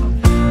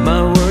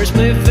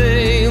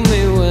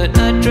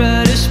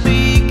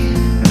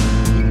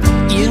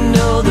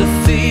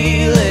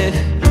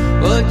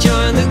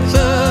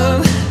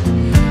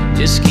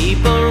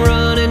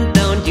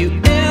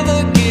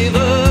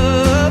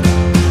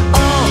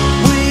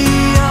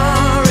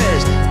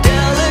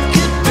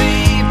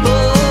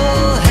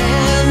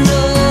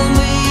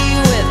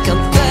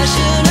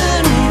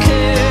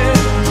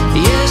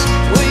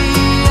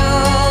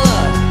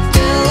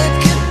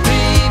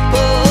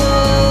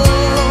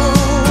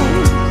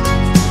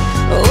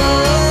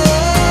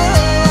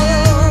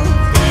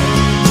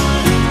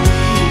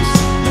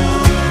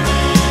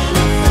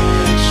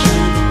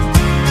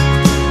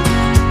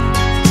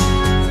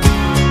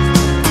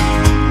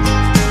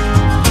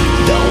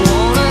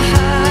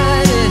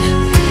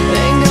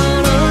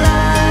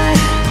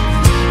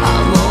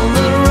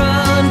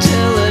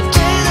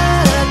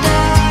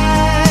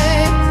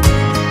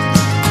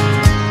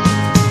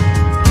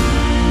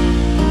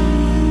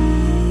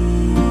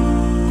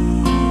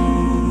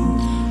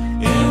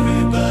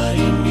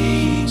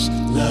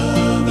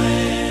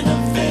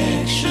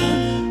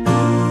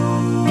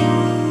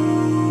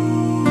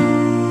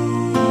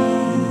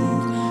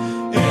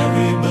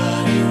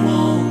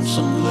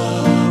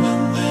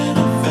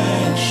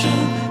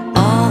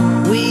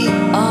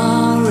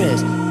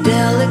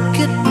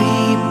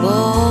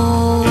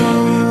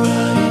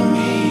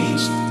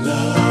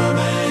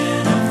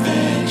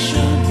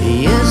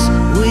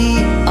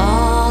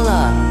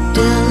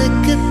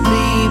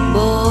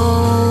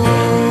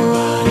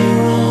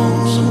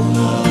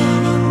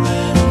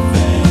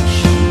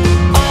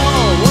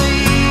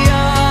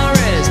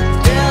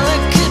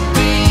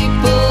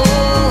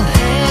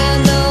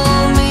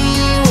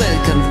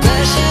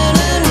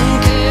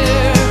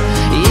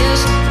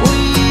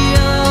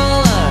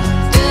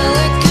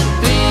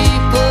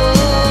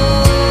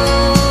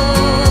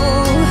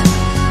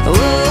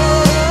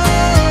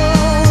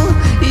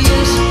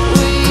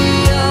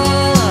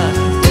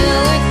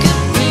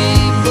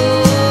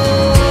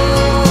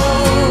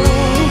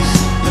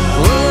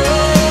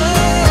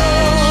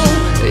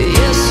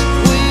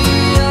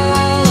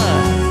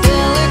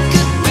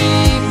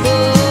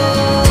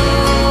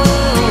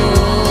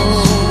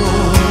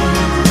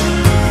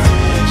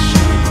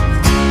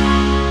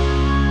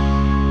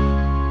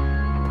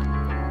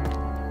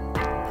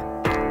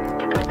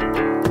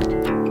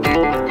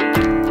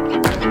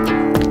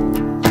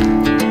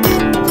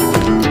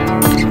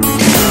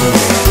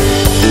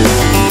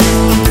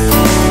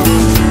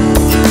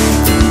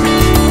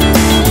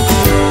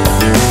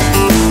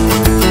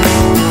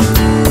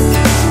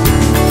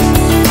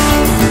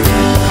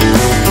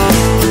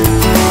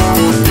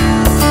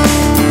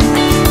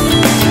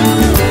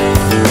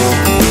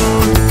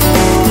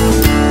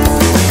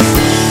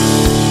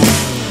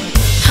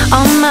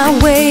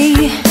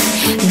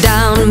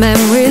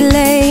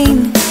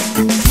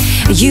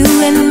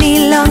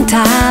 long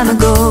time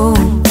ago.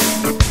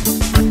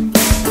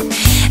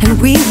 And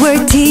we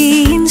were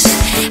teens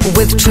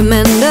with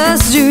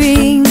tremendous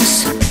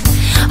dreams,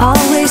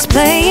 always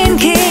playing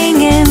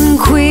king and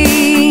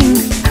queen.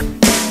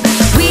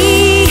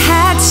 We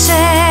had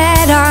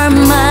set our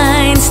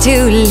minds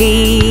to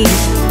leave,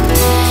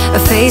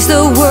 face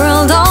the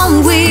world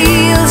on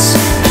wheels,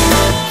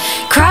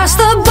 cross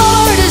the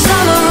borders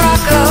of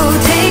Morocco,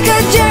 take a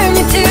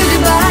journey to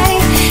Dubai,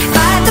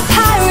 fight the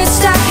pirates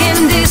stuck in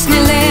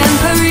Disneyland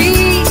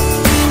Paris,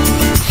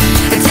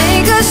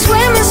 take a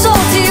swim in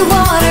salty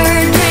water,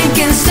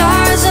 drinking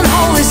stars and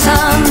always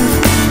sun,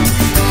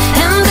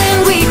 and then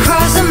we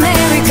cross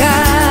America.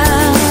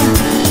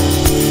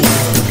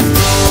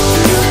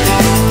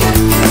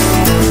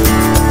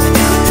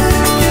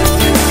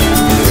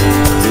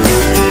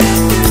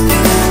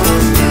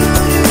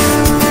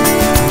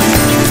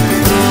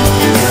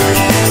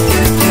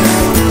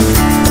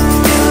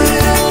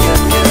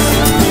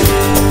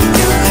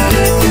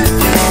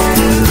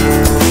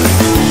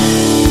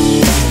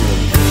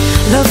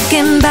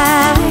 Looking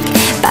back,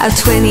 about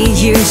 20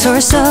 years or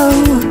so,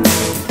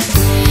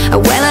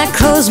 when I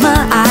close my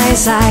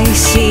eyes I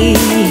see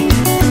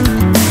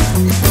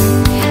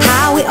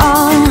how we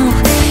all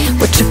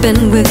were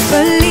tripping with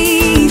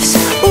beliefs.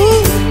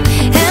 Ooh,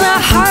 and our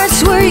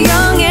hearts were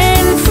young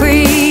and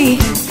free.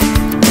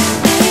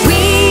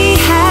 We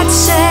had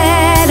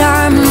set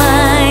our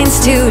minds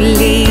to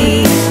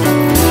leave,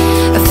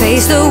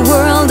 face the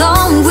world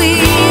on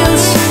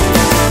wheels,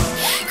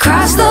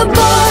 cross the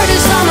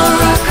borders of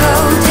Morocco,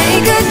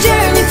 take a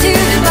journey to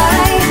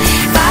Dubai,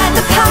 fight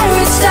the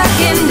pirates stuck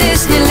in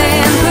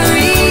Disneyland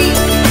Paris,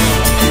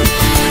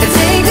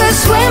 take a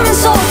swim in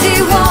salty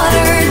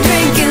water,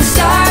 drinking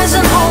stars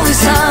and holy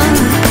sun,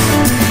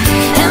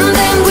 and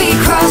then we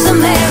cross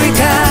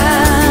America.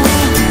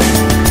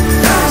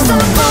 Cross the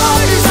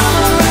borders of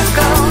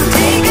Morocco,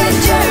 take a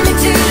journey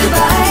to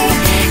Dubai,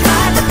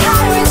 fight the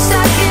pirates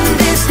stuck in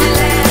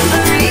Disneyland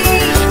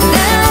Paris,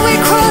 then we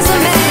cross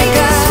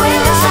America.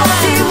 Swim in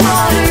salty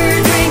water,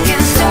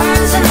 drinking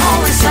stars and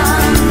holy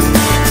sun,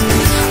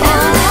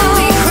 and then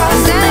we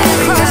cross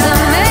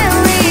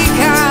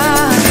America.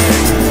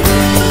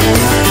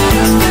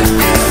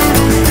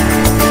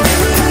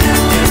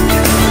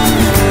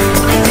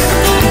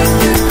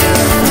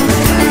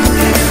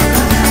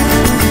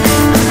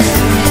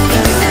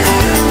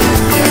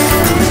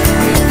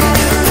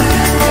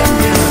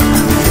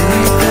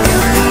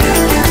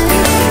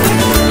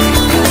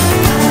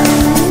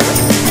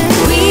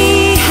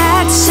 We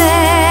had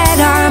set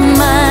our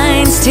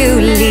minds to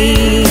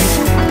leave,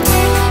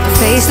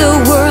 face the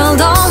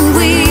world on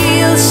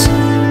wheels,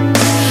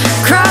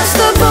 cross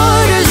the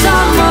borders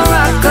of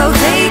Morocco,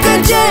 take a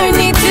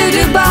journey to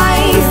Dubai,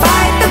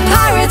 fight the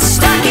pirates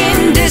stuck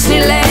in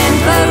Disneyland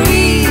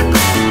Paris,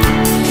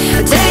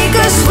 take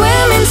a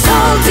swim in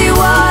salty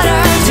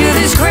water to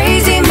this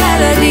crazy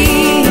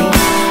melody.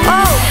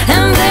 Oh,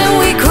 and then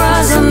we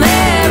cross America.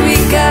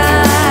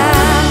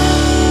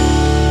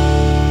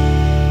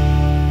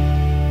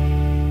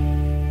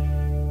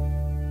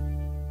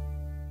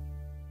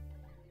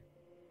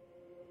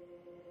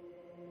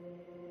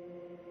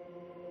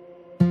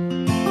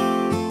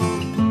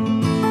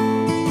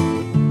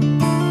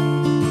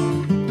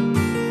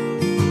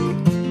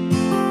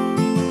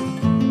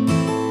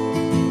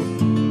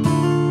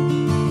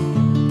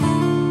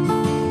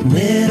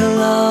 Middle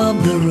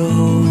of the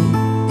road,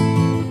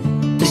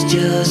 there's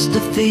just a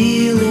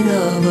feeling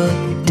of a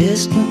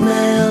distant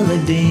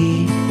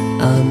melody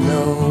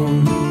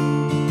unknown.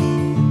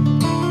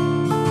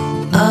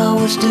 I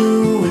was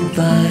doing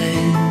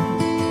fine,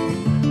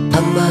 I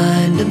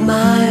minded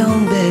my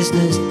own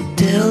business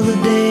till the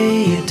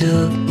day you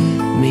took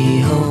me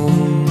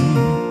home.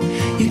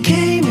 You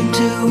came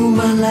into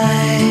my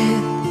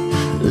life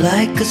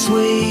like a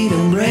sweet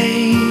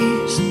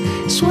embrace,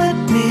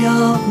 swept me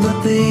off my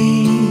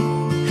feet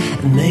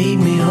and made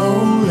me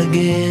whole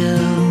again.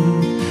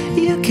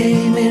 You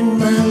came in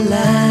my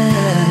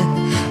life,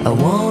 I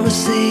wanna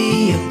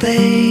see your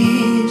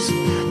face.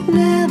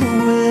 Never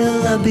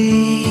will I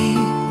be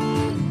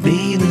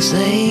the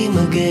same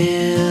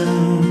again.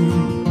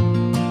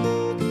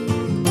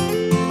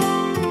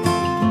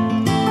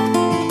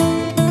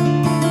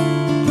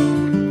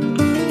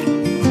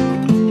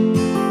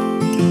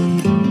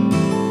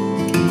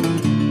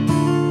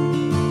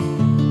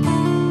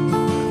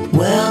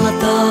 Well, I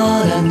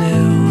thought I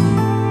knew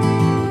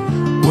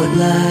what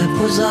life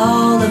was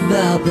all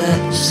about.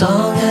 That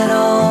song had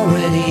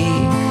already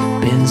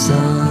been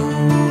sung.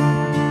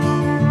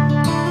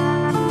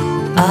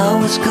 I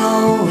was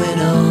going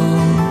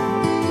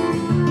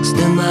on,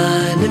 still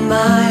minding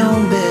my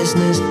own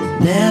business.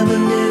 Never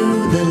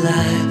knew the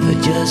life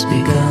had just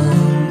begun.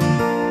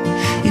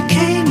 You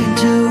came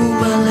into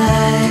my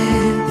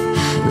life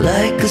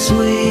like a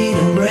sweet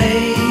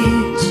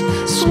embrace,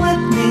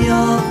 swept me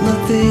off my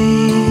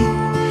feet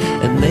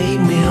and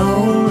made me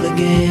whole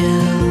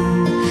again.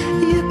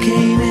 You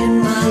came in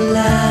my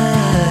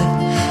life,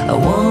 I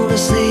wanna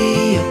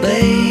see your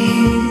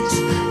face.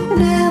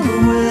 Never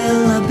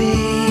will I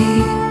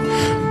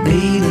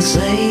be the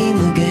same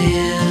again.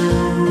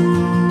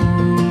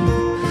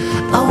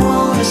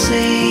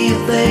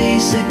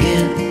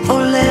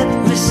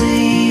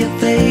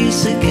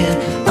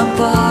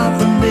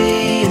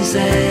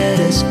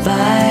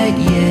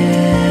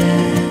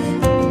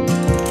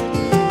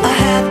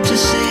 to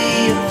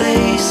see your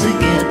face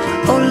again.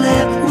 Oh,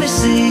 let me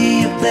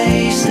see your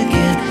face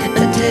again,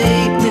 and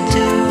take me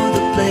to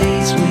the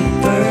place we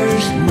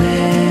first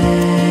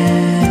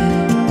met.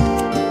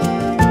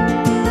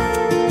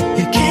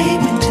 You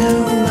came into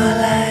my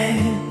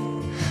life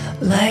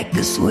like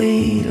a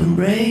sweet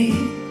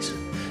embrace,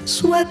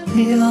 swept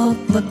me off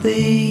my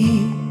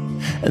feet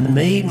and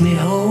made me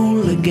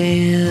whole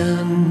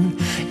again.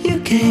 You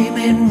came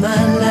in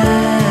my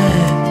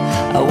life,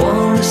 I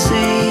wanna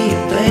see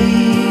your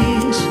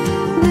face.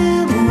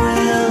 Never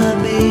will I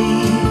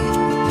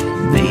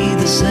be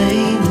the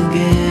same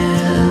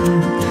again.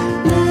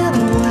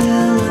 Never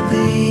will I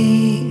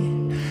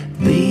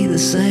be the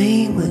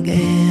same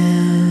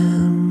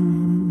again.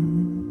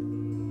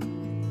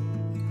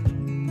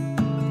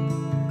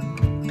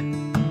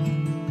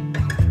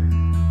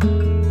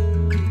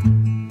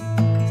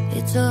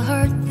 It's a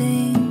hard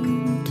thing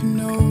to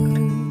know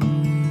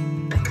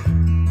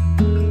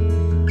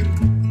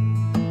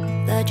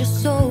that your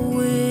soul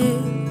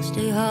will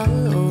stay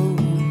hollow.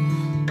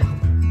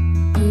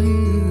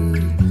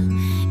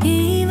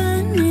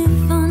 Even if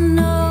I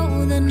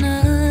know that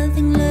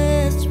nothing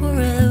lasts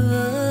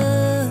forever,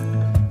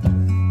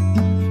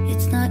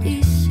 it's not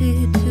easy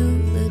to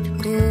let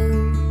go.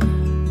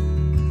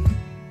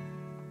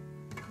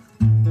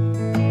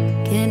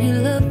 Can you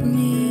love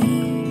me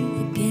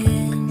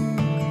again?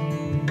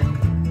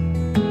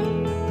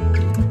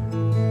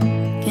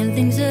 Can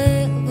things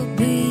ever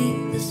be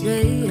the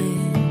same?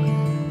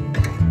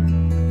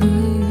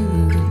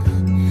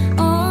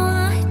 All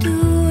I do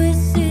is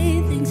see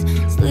things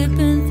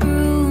slipping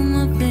through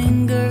my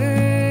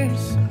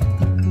fingers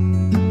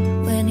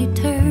when he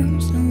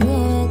turns and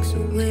walks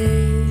away.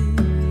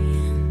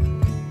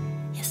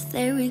 Yes,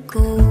 there he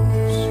goes.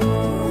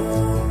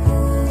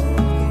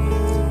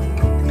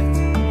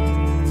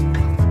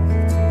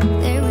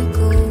 There he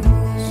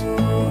goes.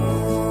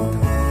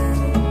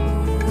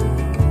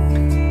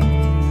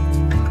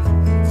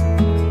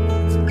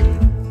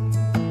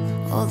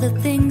 All the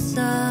things I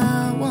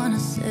wanna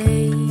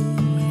say,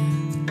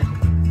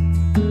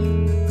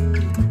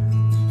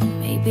 and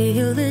maybe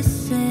he'll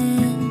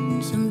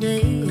listen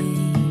someday.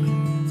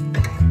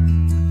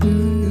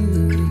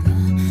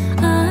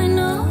 I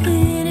know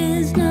it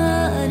is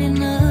not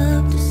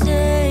enough to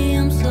say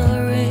I'm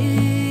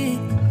sorry.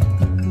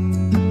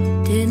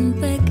 Didn't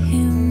beg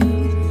him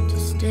to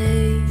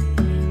stay,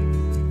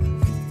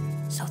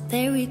 so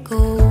there he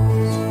goes.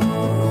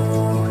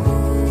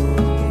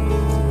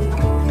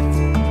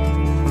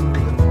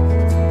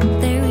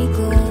 There he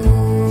goes.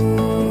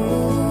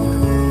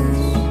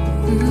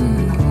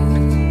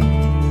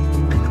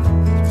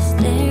 Yes,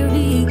 there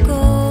he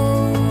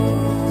goes.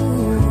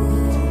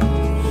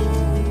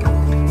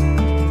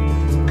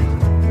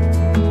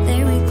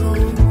 There he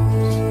goes.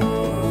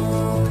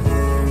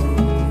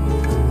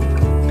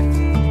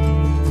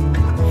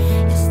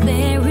 Yes,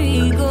 there he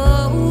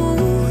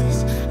goes.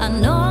 I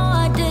know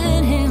I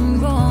did him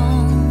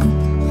wrong.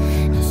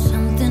 Now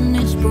something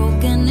is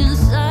broken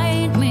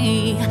inside me.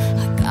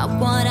 I got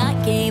what I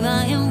gave,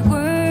 I am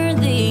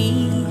worthy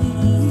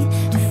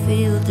to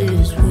feel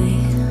this way.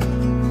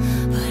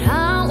 But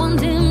I want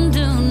him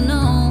to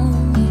know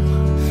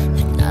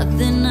that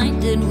nothing I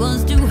did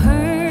was to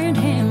hurt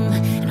him.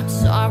 And I'm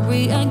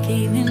sorry I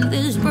gave him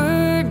this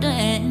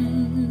burden.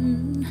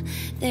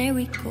 There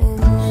he goes.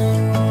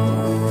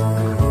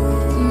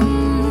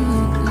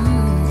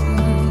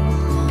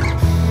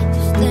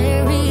 Yes,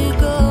 there he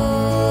goes.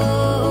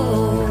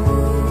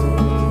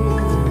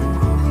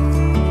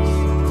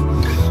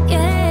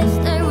 Yes,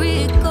 there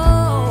he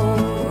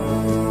goes.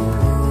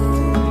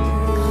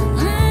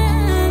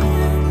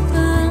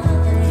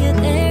 Yeah,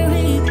 there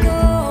he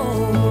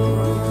goes.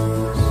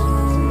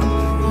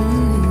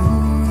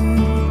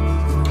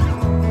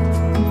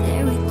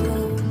 There he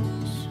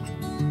goes.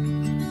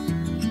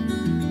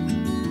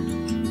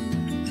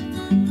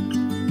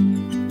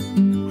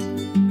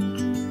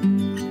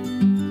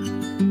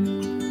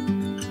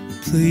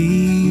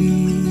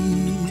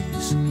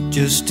 Please,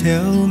 just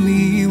tell me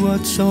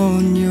what's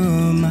on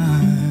your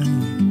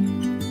mind.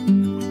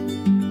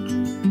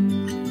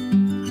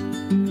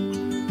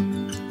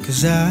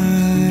 'Cause I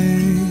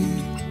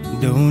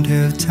don't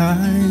have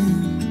time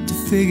to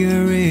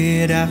figure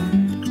it out.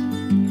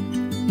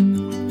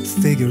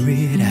 Figure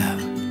it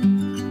out.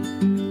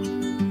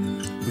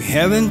 We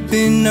haven't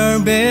been our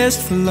best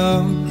for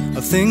long.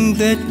 I think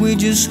that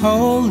we're just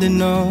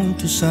holding on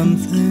to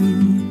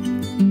something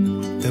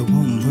that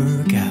won't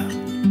work out.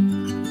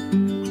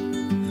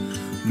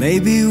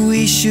 Maybe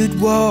we should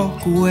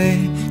walk away,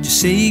 just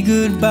say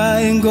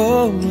goodbye and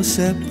go our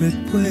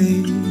separate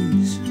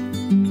ways.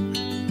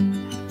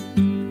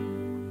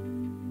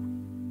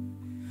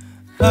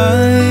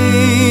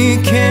 I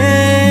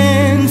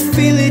can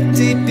feel it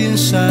deep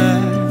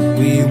inside.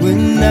 We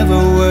will never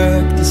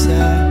work this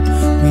out.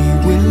 We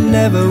will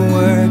never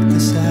work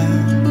this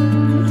out.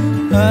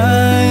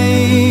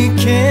 I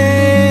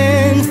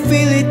can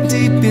feel it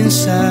deep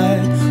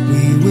inside.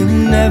 We will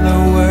never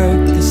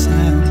work this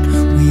out.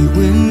 We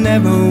will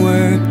never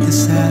work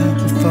this out.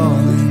 We're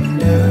falling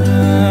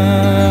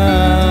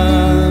down.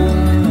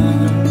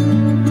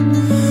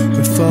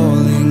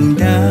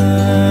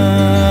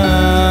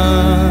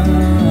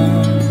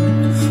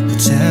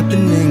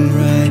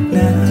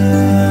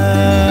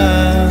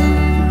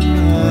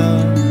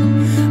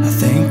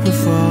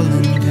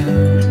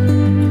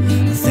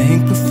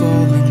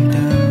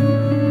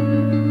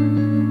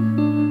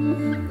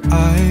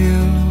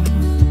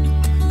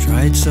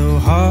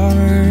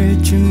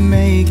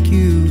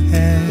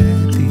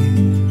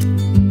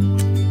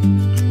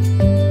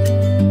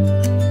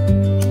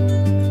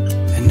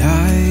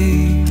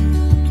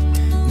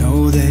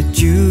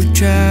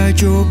 tried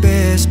your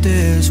best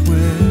as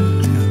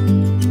well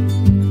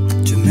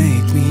to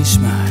make me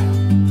smile.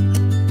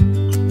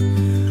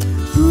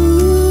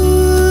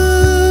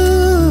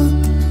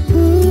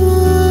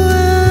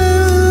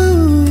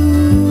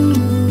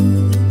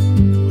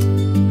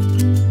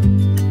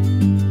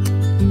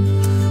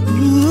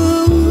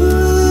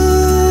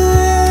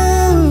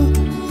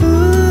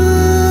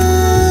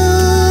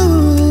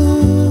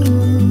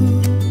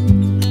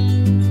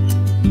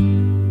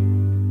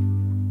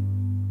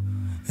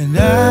 And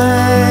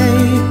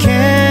I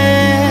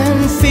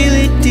can feel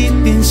it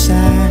deep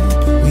inside.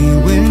 We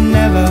will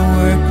never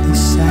work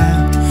this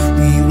out.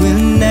 We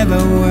will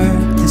never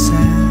work this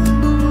out.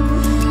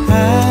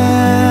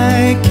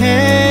 I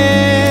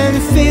can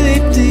feel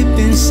it deep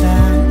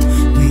inside.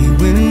 We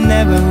will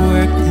never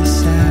work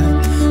this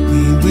out.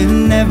 We will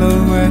never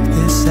work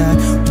this out.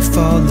 We're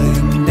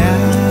falling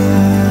down.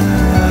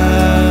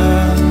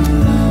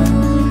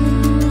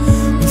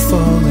 We're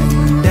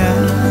falling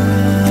down.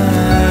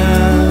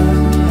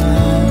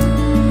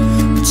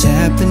 What's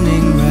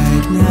happening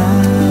right now?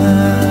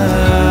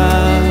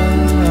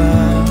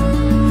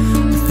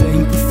 I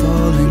think we're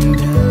falling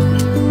down.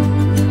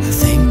 I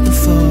think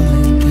we're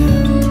falling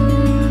down.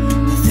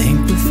 I think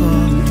we're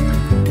falling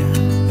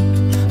down.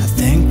 I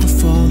think we're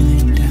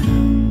falling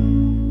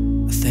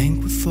down. I think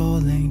we're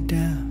falling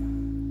down.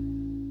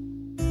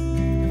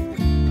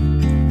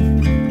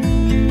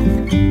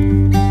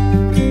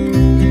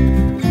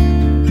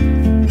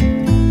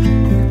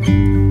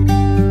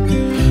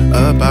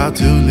 About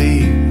to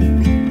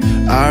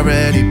leave,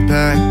 already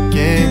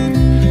packing.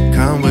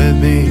 Come with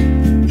me,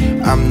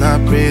 I'm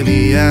not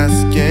really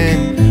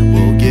asking.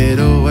 We'll get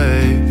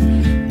away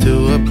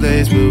to a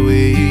place where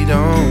we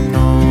don't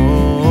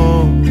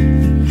know.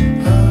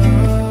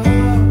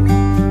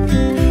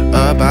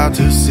 About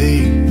to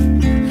see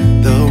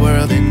the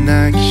world in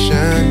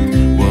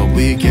action, what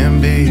we can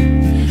be,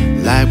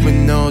 life with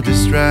no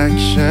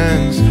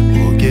distractions.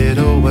 We'll get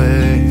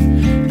away,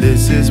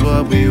 this is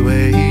what we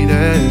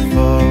waited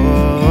for.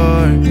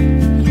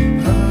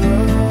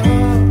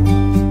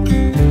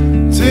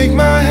 Take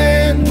my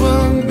hand,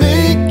 we'll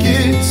make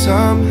it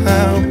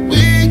somehow.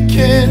 We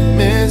can't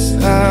miss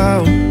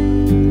out.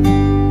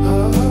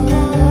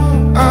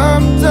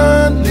 I'm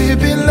done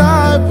living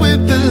life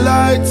with the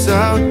lights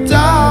out,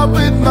 die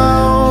with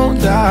my own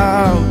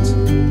doubts.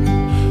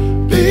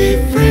 Be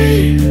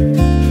free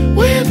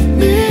with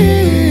me.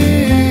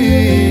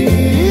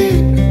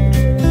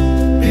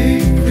 Be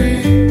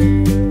free.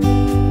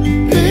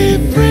 Be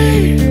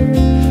free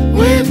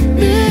with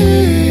me.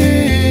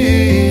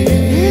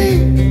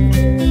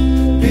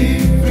 Be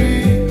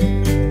free.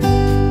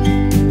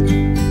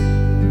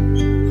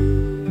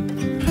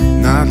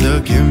 Not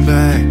looking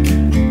back,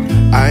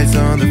 eyes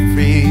on the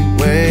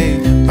freeway,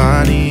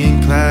 Bonnie and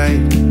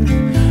Clyde,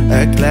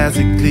 a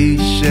classic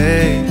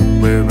cliche.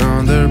 We're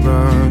on the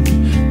run,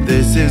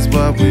 this is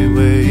what we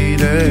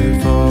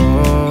waited for.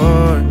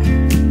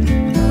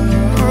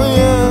 Oh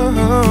yeah.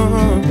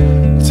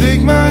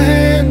 Take my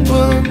hand,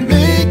 we'll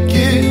make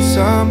it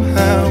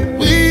somehow.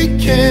 We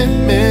can't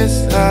miss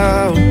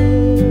out.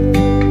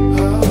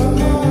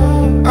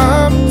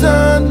 I'm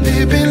done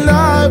living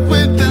life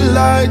with the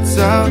lights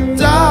out,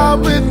 die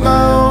with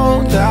my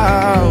own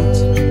doubts.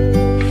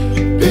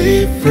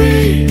 Be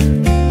free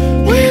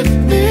with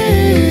me.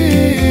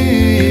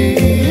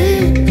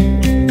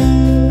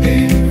 Be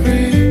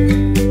free.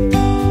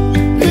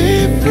 Be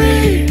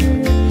free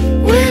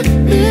with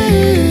me.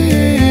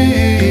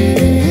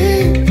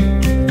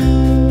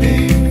 Be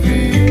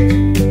free.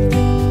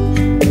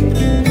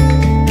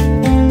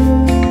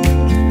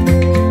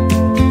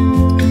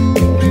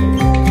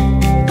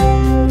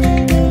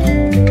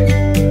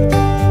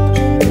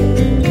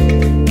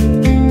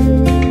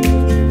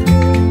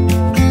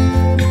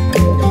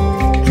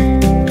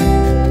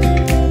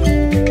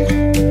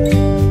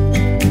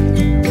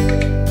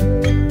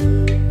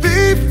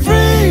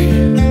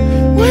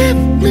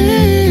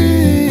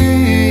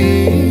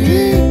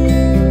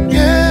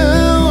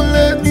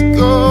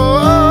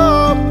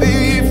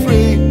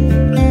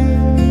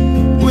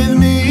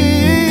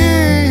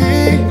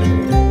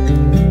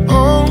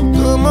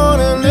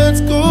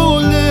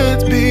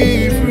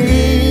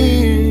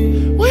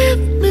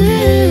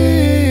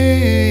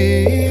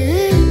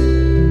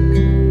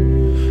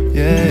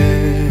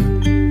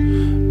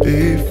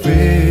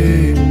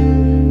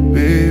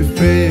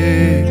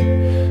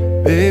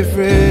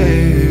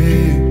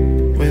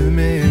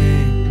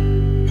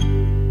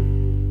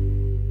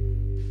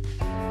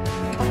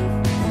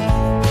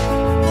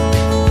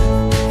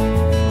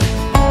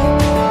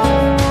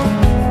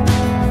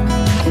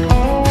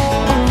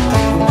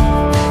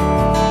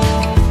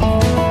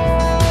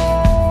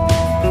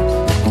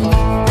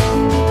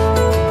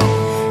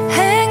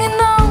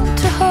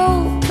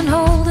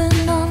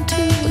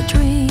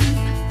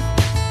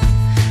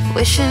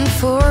 Wishing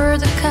for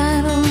the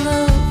kind of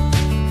love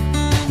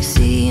you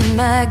see in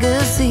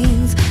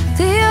magazines.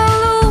 The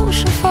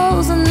illusion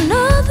falls and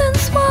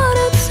nothing's what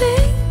it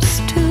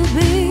seems to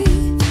be.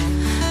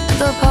 And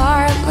the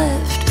part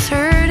left is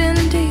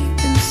hurting deep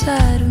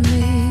inside of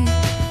me.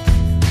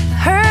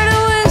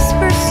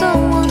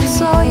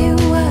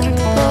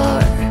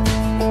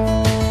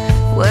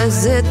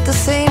 Was it the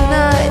same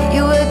night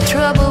you had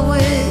trouble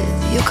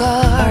with your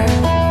car?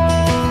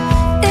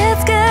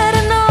 It's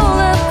getting old,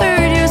 I've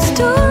heard your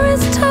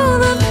stories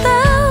told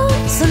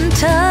 1,000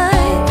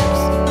 times.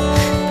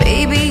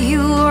 Baby,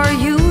 you are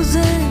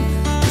using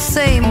the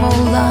same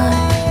old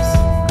lines.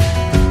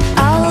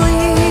 I'll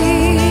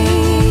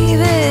leave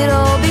it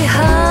all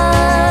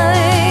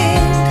behind.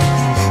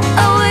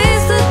 I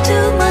wasted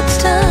too much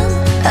time,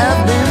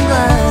 I've been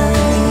blind.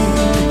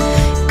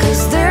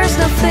 'Cause there's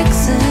no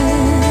fixing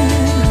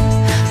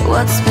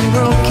what's been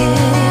broken.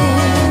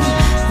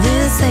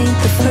 This ain't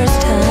the first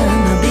time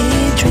I'll be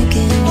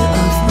drinking you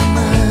off my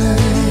mind.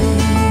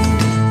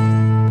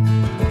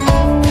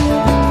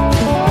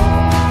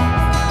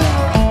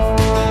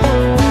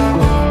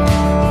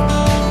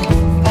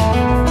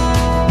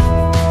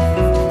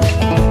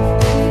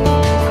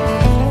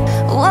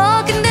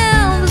 Walking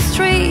down the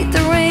street,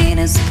 the rain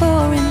is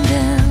pouring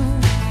down.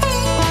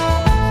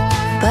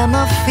 But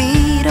my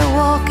feet are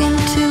walking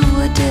to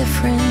a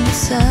different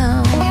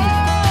sound.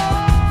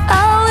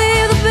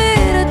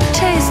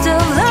 Taste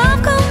of love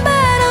come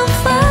back, I'm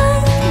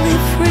finally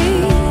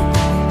free.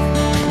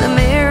 In the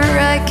mirror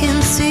I can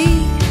see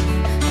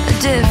a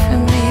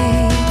different me.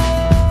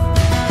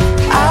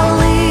 I'll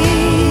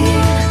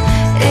leave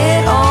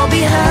it all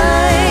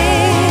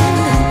behind.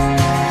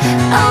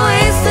 I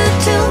wasted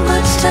too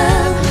much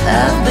time,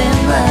 I've been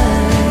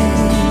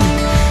blind.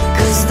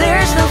 'Cause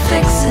there's no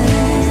fixing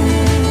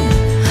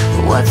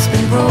what's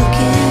been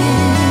broken.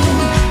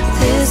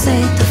 This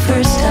ain't the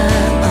first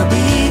time I'll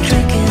be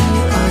drinking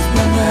you off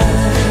my mind.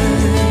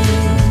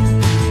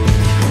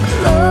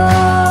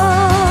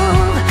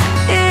 Love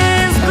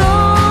is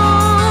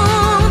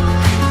gone,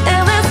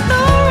 and there's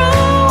no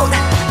road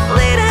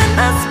leading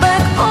us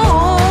back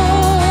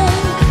home.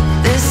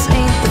 This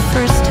ain't the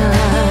first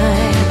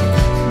time,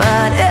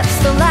 but it's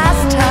the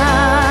last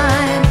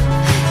time.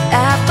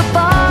 At the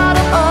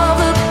bottom of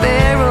the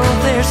barrel,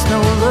 there's no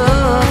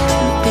love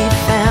to be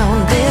found.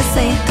 This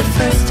ain't the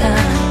first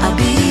time I'll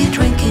be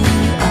drinking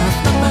you off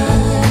my mind.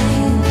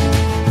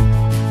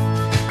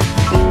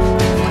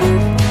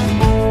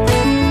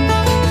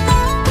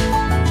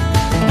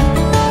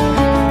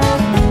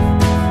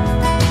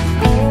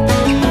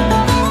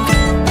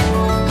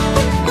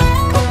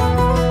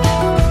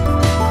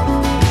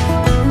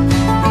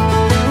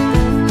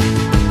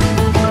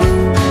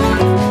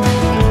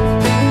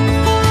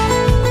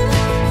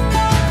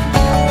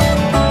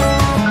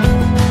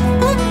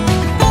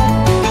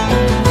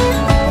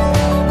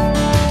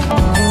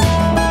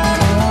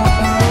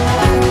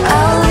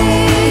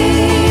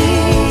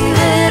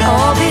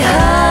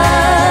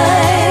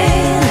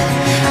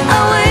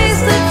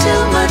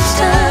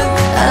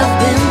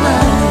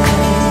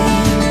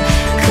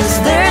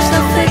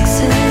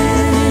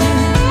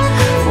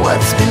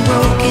 What's been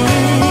broken?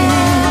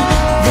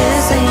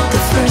 This ain't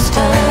the first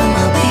time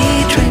I'll be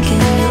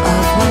drinking you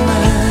off my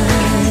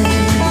mind.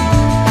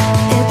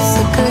 It's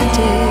a good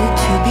day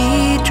to be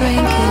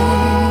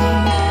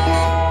drinking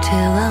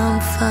till I'm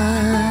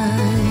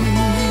fine.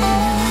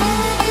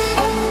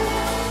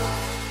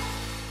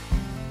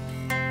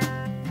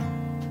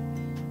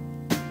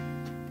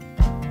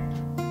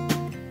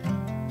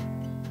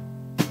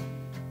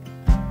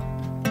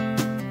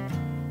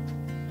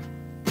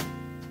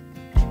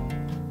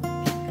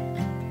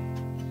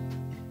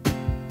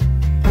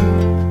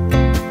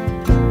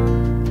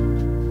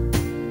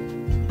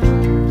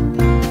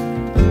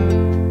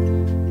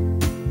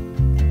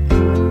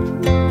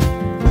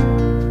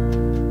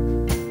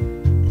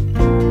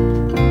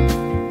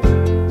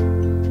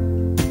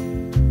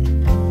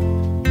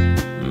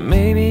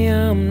 Maybe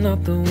I'm not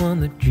the one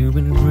that you've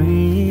been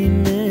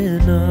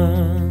dreaming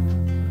of,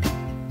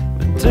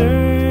 but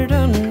dirt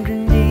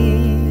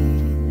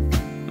underneath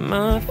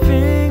my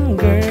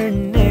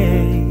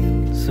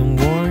fingernails and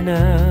worn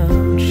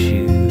out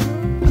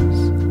shoes.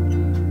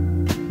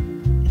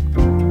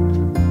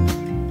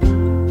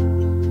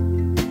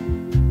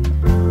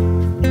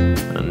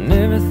 I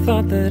never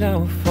thought that I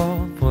would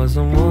fall for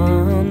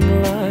someone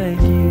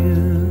like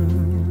you,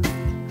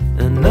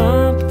 an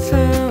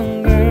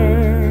uptown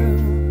girl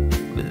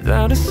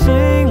without a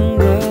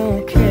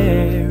single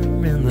care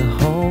in the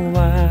whole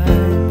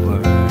wide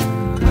world.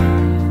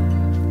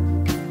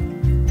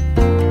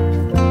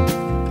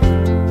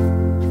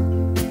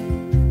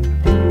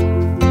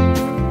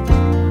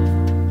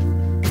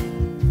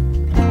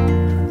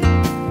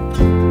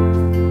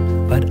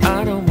 But I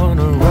don't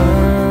wanna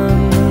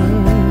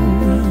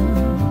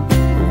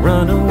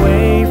run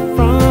away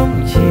from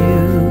you,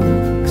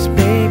 'cause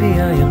baby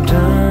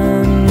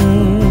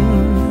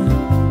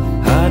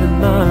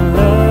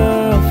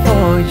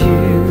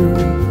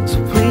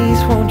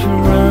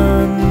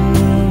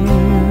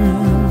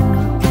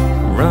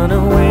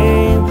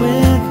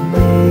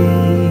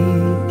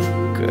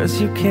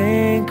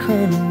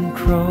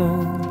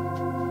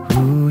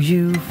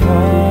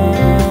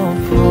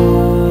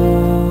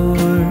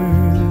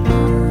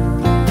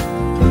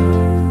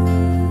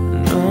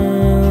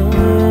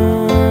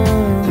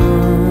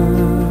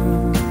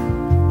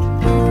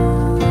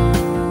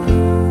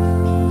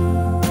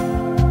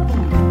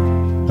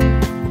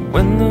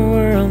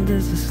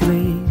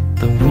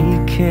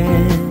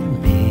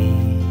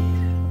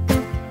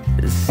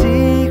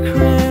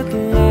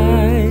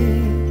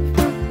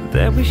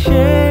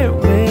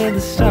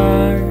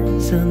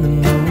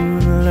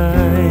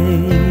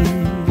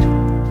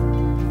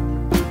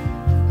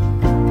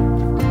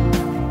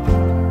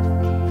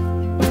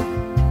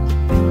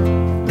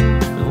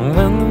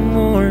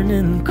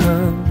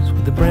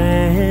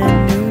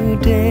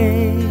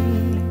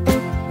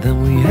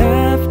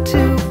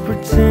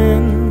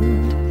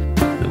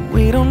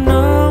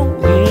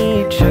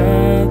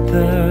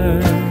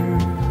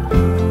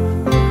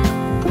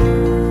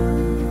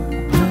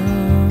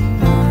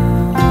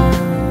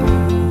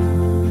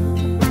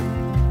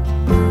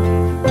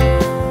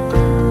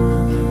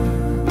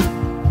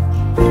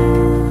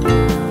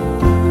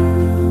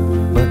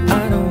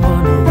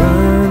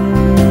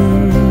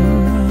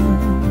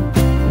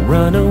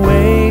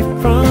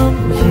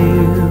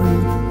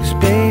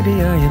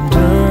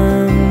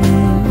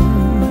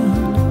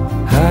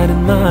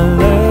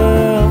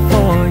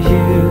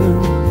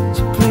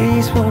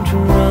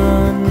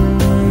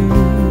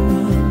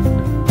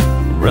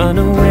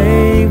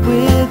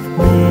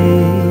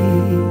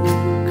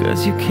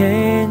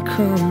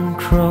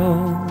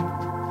control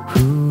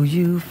who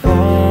you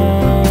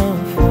fall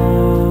for.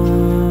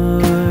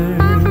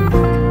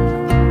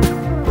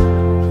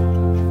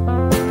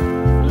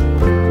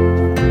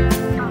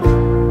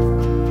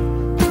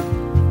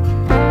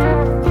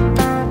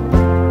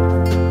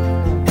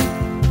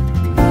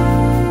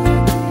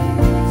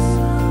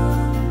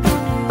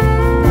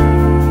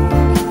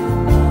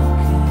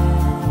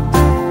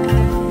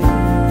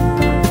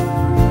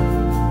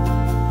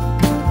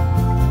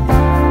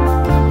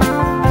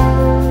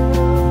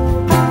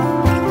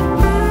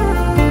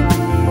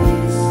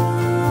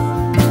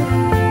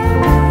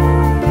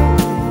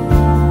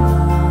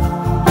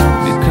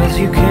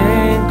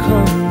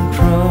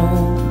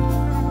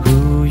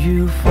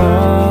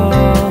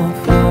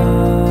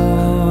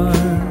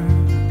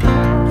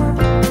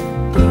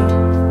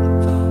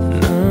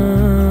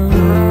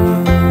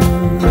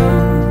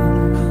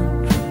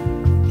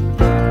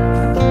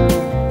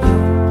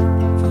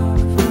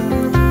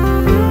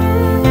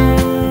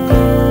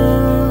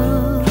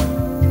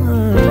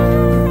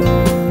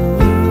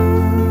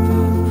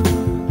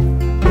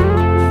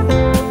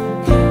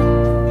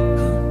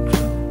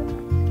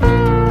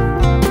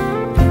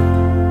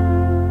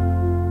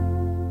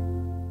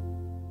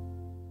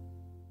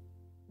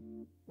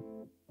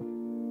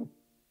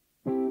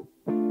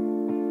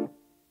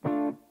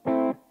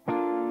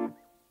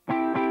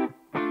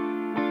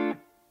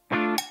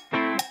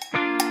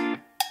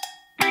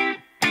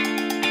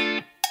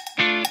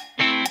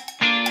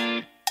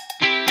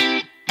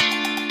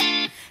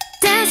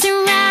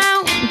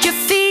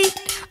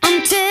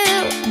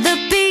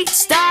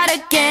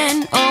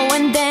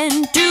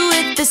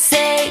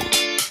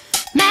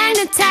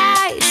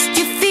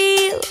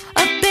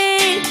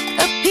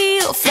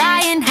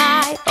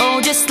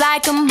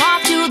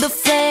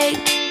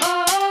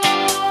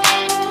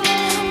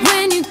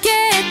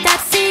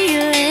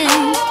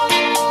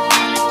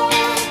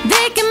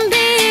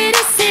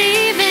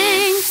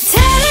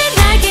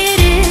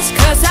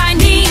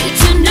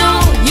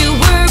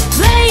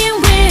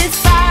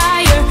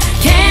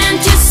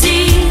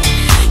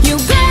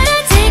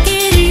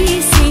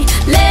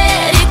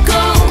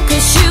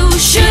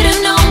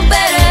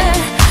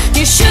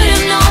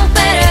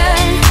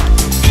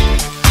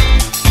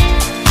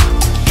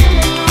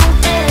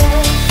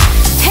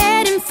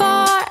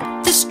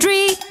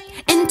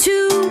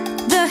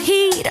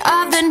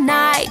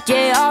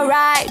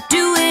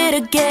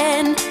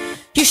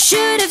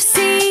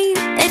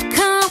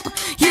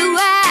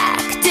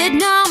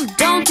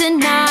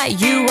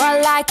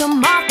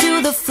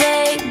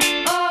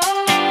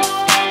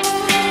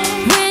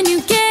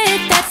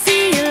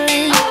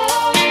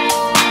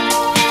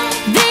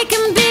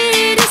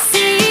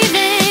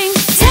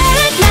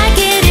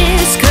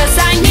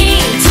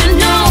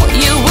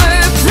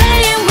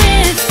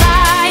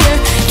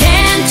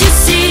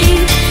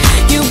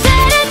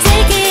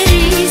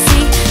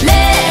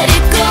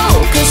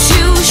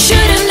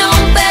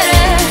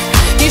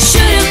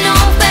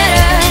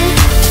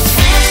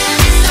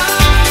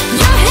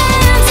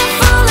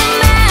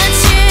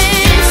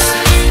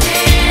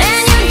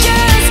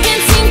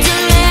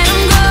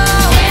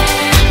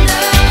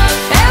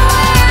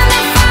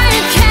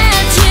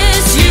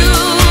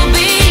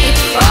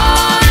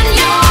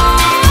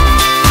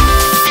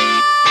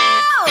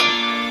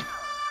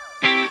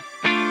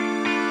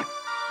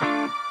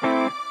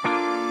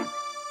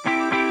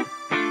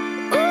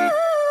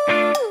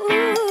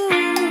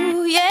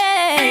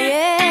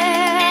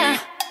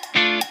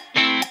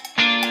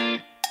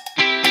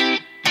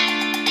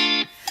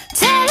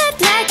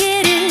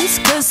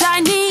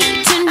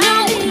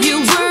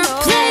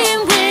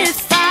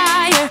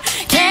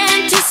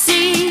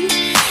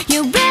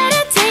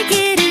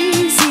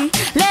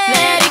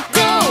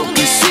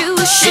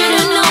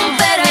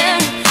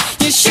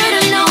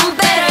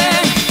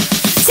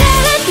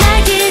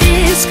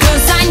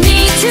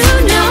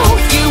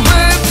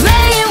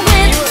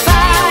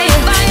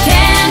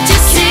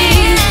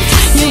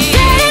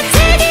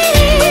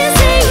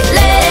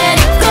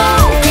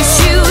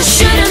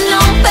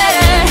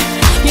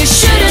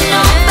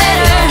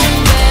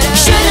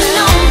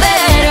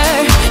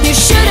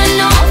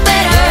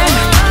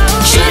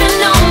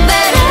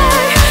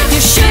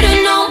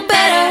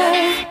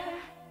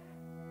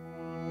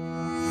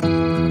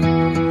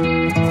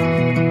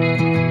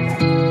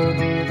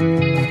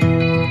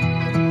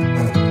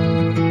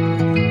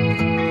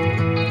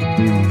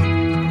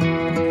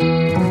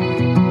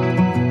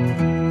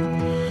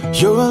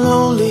 You're a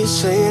lonely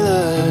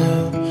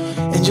sailor,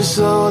 and your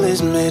soul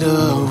is made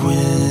of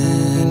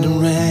wind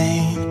and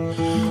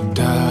rain,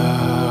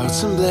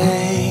 doubts and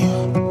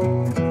blame.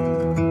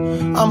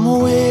 I'm a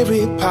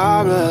weary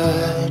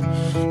pirate,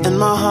 and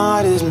my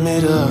heart is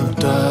made of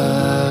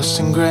dust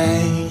and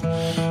grain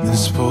and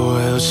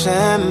spoiled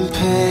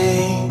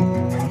champagne.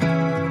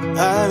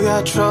 I've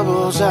got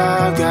troubles,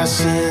 I've got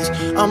sins,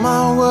 I'm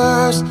my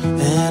worst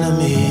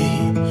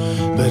enemy,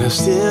 but I've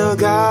still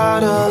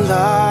got a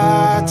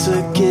lot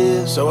to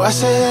give. So I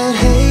said,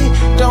 hey,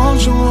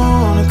 don't you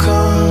wanna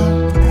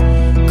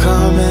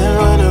come and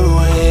run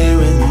away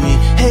with me?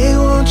 Hey,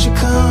 won't you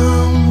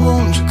come?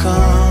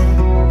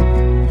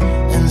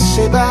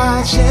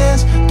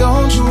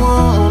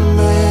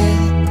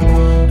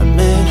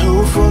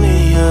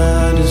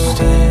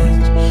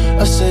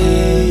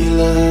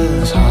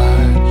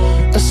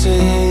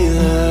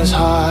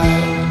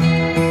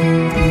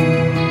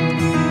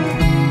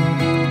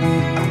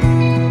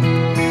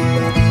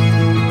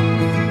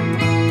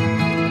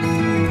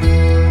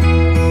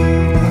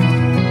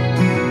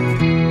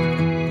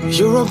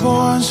 You're a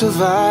born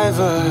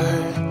survivor,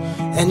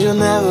 and you'll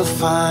never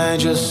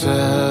find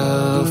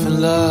yourself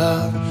in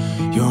love.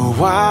 You're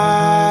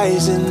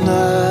wise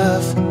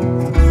enough.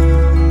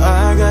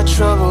 I got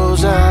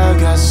troubles, I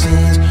got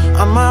sins.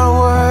 I'm my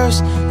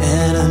worst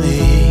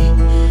enemy,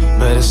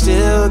 but I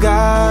still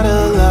got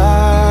a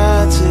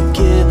lot to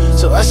give.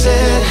 So I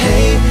said,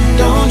 hey,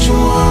 don't you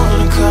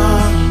wanna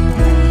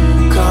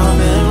come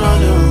and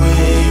run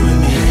away with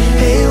me?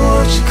 Hey,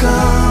 won't you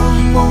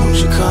come, won't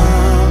you come?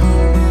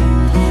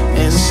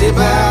 And say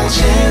by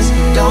chance,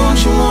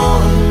 don't you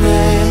want a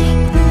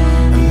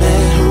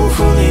man who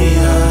fully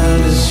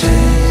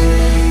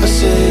understands? I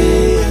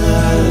say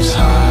love's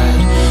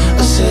hard,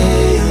 I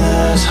say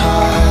love's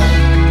hard.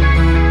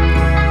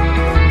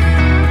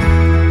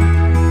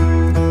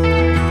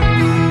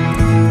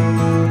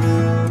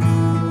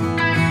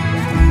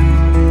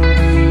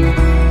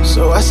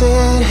 So I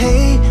said,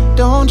 hey,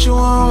 don't you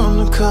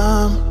wanna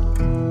come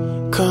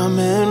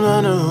and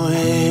run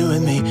away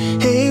with me?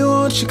 Hey,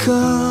 won't you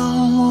come,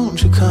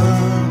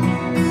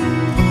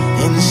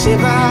 and say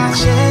by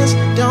chance,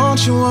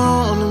 don't you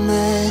want a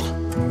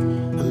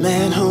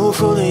man who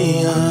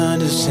fully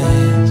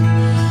understands,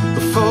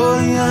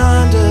 fully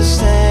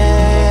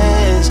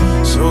understands.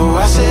 So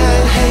I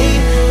said, hey,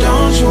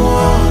 don't you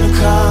wanna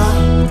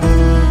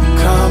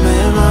come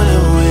and run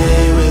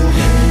away with me?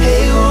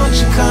 Hey, won't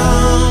you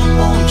come,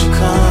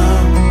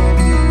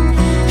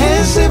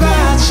 and say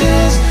by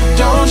chance,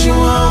 don't you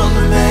want a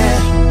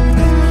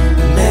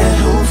man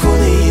who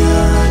fully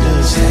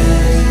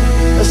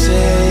understands? A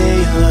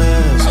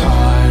sailor's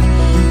heart,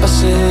 a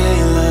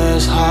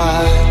sailor's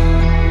heart.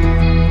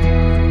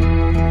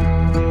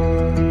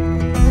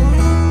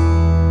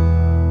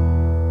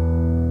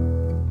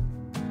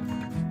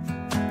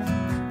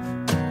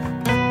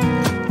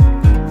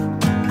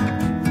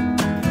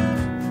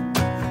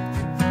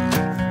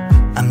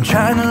 I'm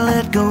trying to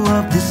let go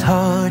of this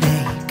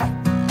heartache.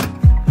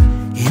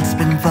 It's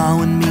been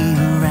following me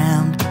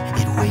around.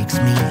 It wakes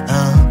me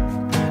up,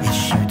 it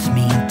shoots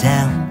me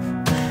down.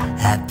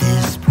 At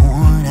this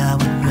point I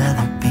would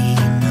rather be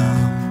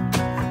numb.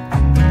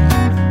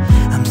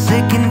 I'm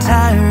sick and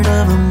tired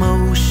of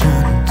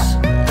emotions.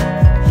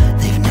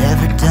 They've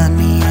never done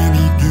me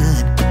any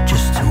good,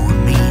 just tore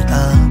me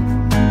up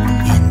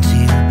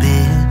into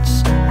bits.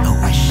 I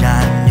wish I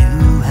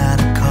knew how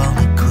to call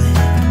it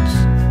quits.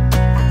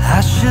 I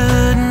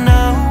should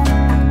know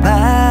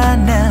by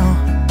now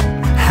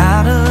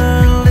how to live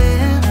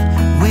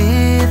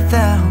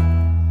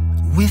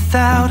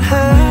without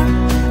her.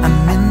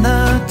 I'm in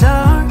the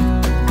dark.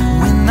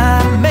 When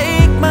I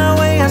make my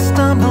way, I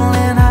stumble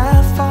and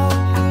I fall.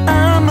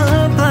 I'm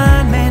a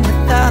blind man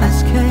without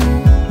his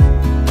cane.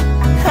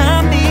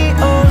 I'm the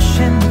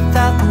ocean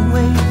without the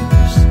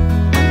waves.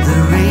 The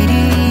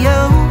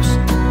radio's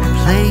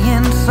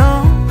playing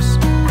songs,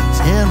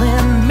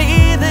 telling me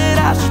that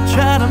I should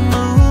try to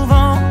move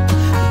on.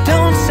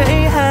 Don't say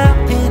how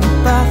it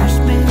bothers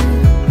me.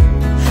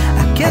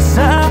 I guess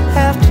I'll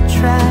have to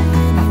try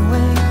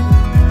anyway.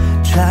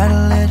 Try to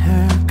let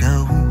her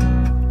go.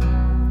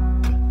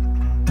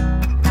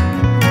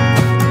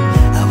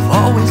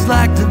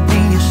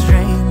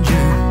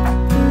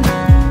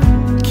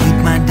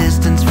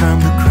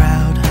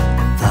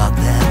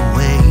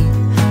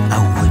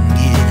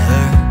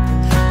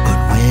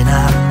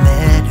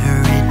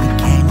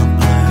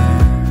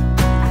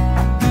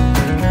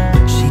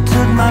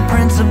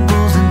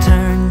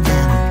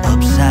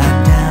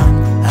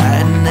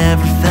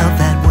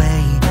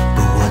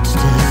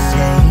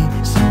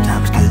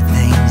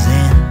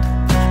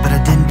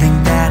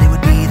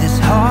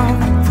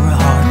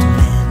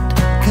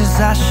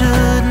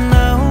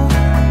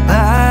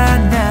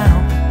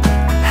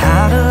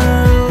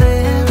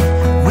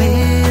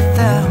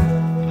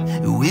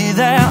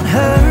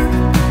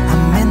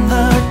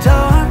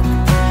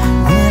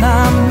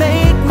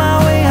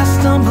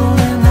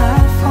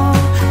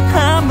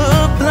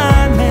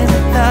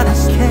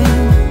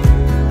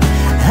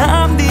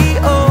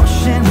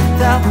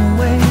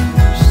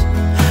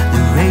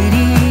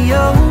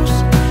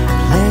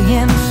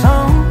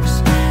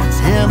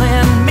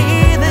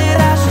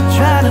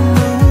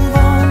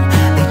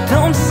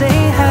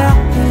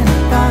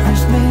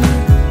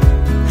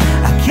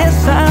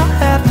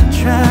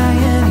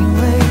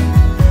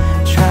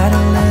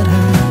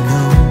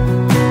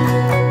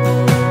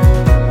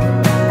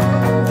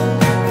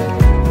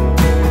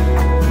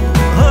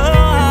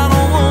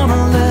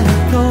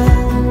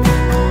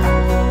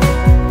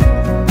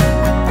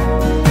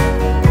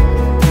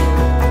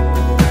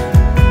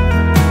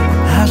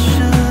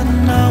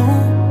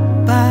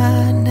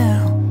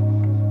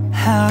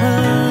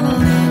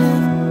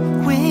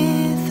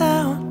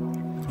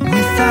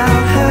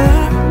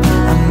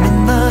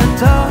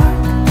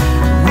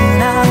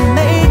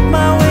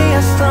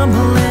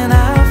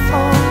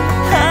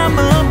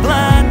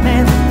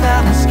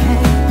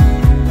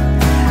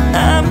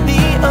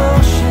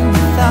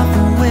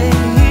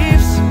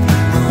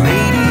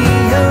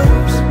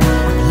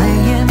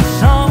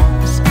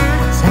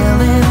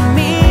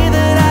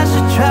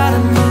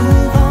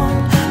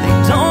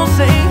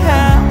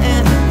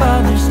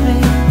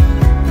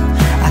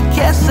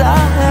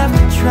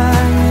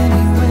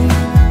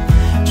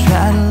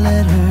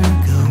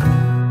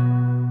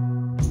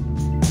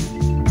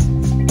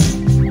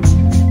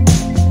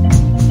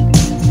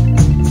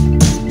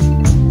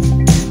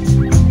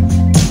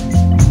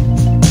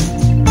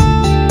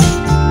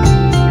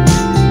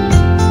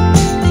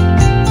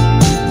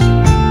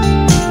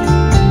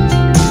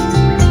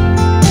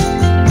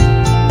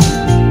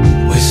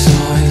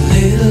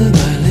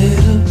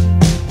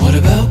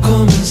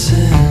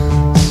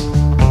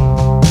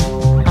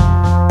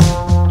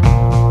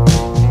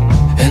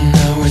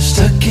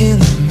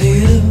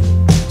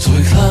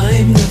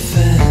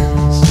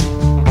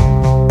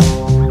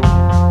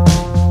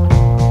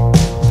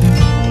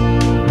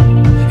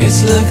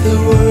 It's like the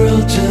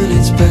world turned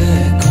its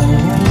back on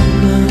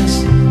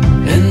us,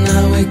 and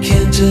now we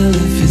can't tell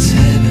if it's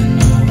heaven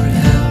or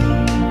hell.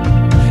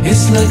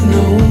 It's like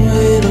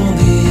knowing all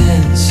the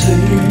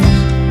answers.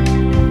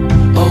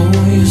 Oh,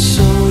 you're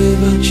sorry,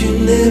 but you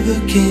never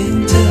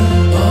can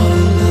tell. All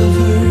the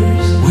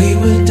lovers, we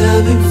were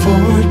diving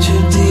for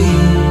 2D,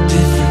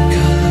 different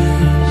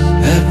colors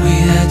that we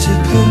had to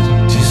put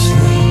to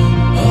sleep.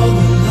 All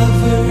the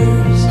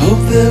lovers,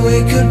 hope that we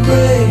could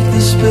break the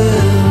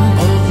spell.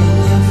 All the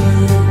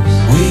lovers,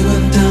 we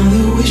went down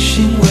the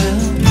wishing well.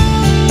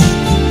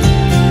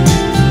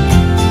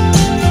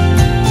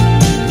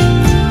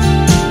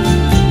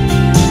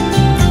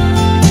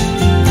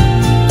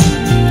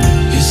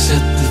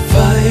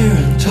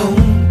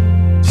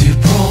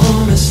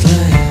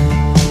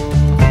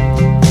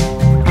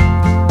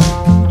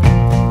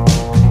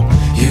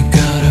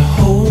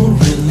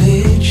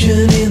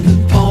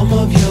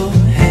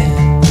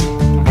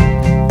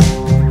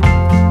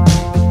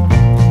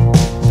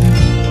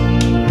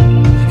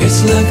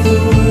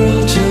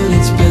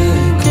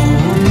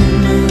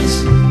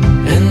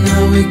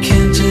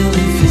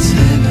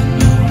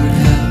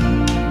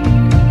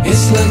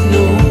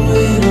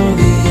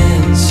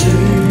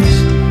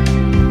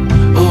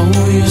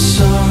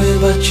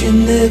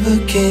 Never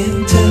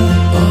can tell.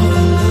 All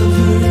the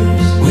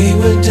lovers, we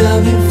were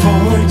diving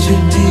for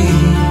 2D,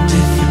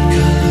 different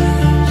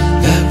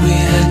colors that we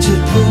had to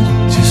put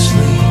to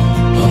sleep.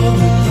 All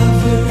the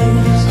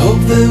lovers,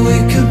 hope that we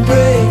could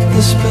break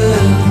the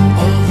spell.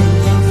 All the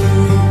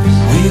lovers,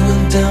 we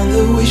went down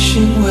the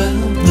wishing well.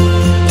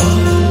 All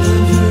the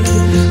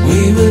lovers, we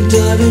were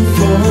diving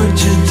for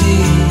 2D,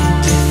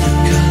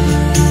 different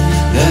colors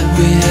that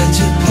we had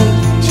to put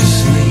to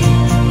sleep.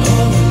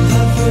 All the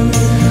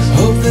lovers,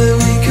 hope that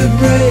we could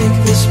break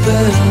the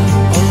spell.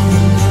 All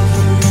the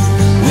lovers,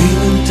 we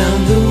went down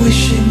the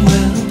wishing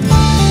well.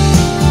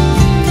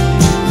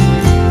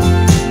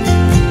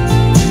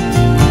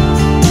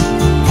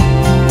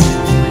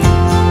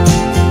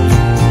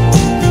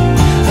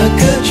 I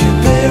got you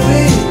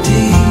buried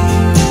deep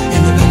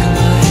in the back of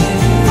my head,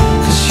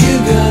 'cause you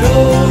got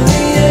all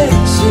the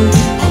answers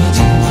on the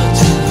tip of my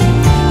tongue.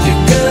 You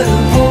got a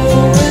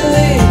whole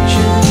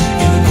religion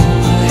in the back of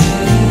my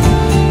head.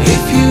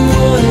 If you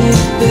want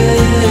it better,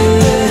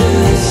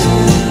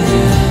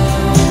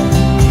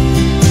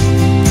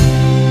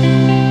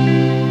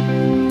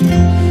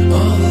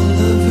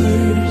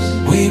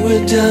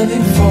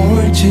 diving for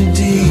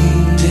 2D,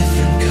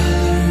 different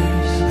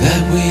colors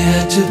that we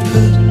had to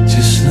put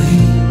to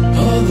sleep.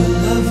 All the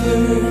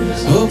lovers,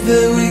 hope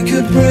that we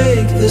could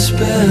break the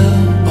spell.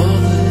 All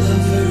the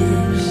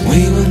lovers, we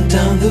went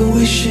down the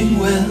wishing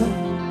well.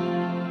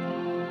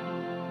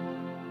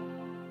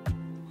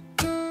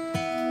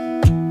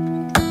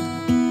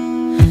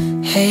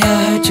 Hey, I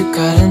heard you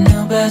got a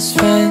new best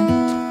friend.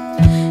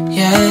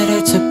 Yeah, it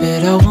hurts a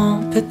bit, I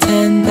won't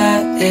pretend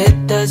that it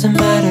doesn't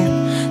matter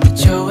that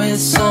you're with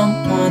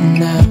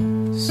someone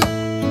else.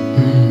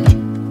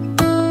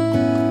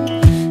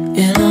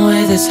 In a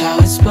way, that's how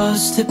it's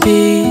supposed to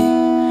be.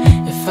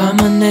 If I'm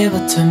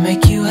unable to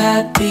make you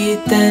happy,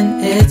 then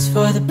it's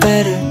for the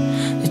better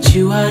that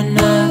you are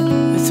not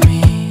with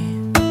me.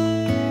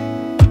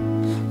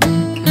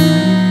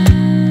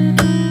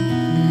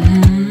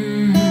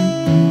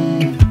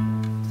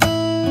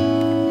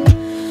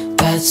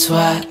 That's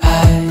why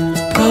I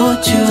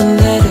wrote you a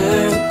letter,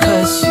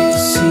 'cause you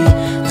see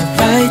I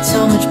write so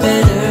much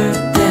better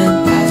than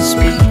I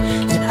speak.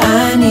 And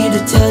I need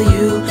to tell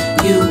you,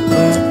 you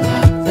were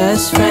my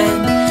best friend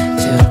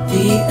till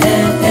the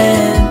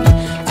end.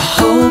 I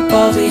hope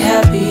I'll be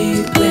happy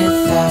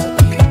without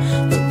you,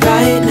 but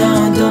right now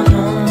I don't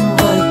know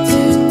what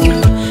to do.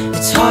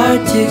 It's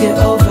hard to get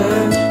over,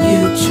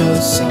 you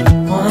chose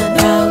someone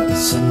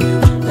else, a new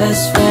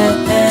best friend.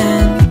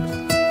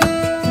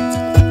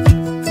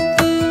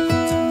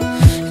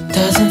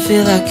 Doesn't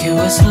feel like it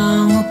was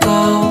long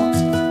ago.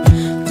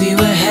 We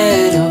were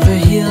head over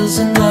heels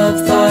in love,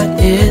 thought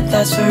it'd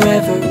last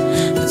forever,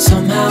 but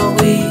somehow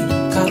we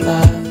got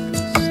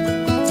lost.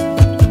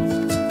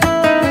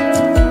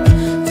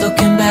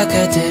 Looking back,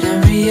 I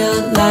didn't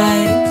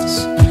realize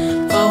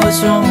what was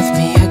wrong with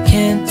me. I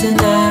can't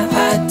deny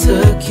I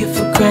took you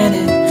for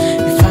granted.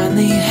 You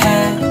finally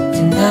had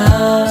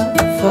enough.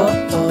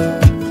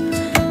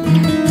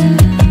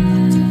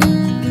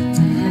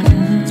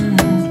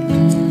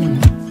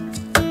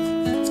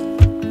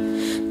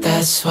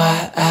 That's why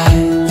I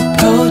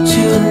wrote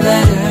you a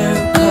letter,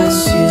 'cause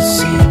you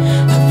see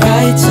I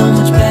write so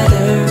much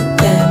better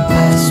than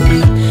I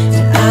speak.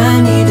 And I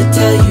need to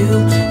tell you,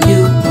 you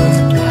were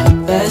my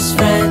best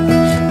friend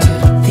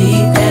till the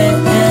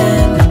end.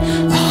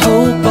 I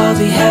hope I'll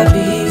be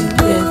happy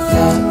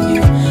without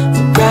you,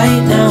 but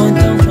right now I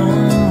don't know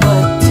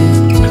what to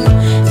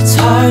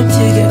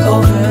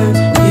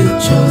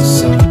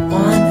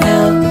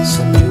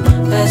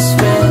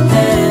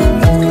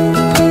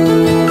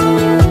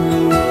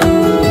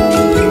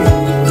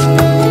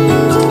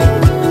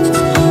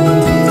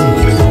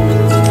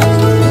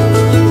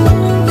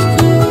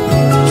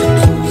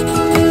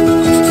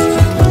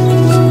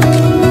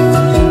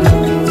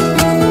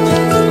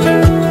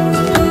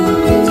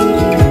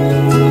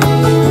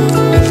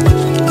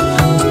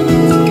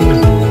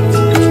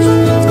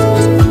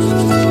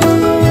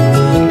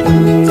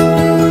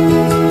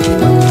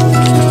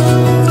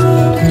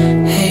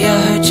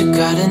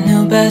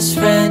best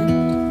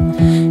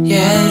friend. Yeah,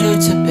 it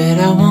hurts a bit,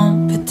 I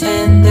won't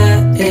pretend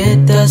that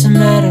it doesn't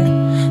matter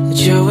that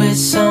you're with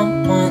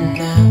someone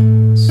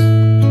else.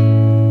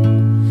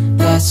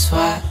 That's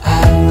why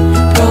I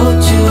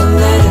wrote you a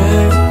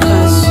letter,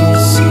 'cause you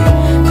see,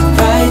 I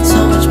write so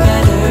much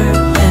better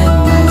than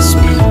I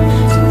speak.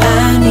 And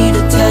I need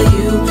to tell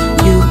you,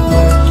 you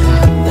were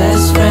my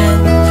best friend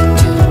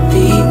to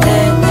the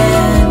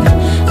end.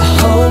 I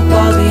hope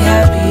I'll be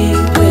happy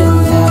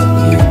without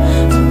you,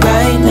 but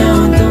right now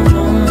I don't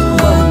know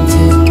what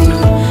to do.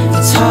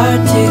 It's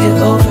hard to get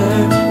over,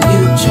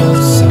 you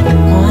chose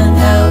someone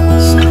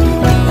else,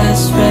 my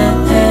best friend.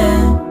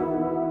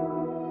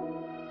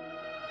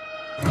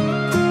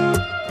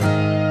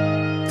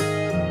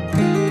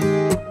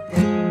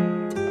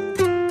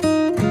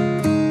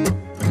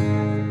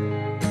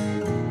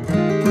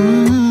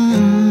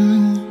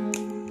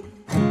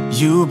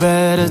 You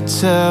better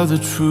tell the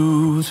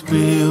truth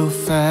real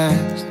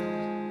fast,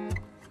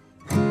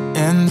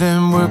 and then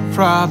we're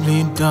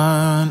probably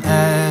done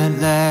at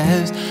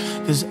last.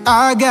 'Cause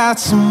I got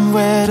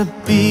somewhere to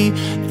be,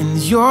 and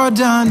you're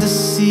done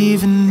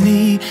deceiving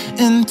me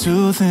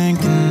into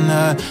thinking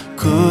I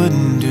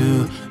couldn't do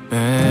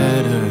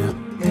better.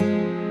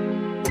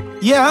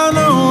 Yeah, I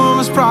know I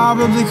was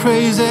probably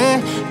crazy,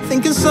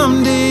 thinking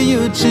someday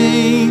you'd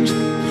change.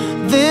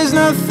 There's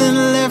nothing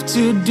left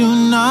to do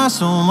now,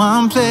 so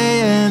I'm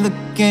playing the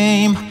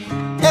game.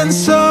 And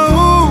so,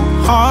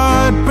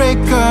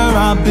 heartbreaker,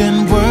 I've been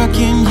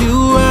working you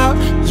out.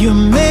 You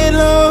made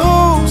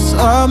loads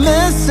of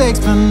mistakes,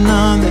 but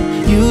none that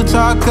you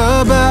talk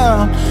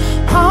about.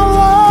 I'm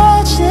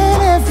watching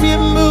every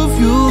move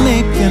you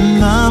make,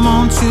 and I'm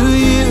on to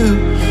you.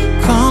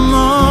 Come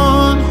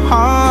on,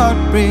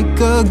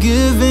 heartbreaker,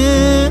 give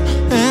in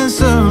and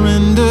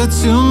surrender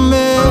to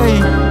me.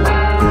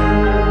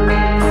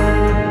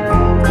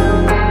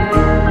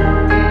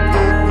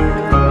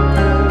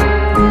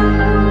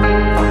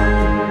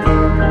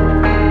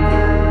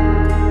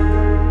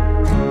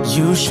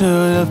 You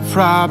should have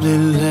probably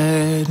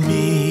let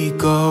me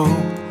go,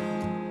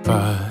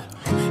 but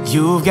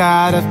you've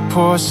got a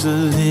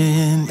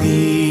porcelain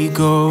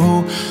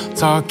ego,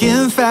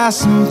 talking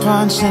fast and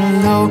punching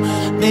low,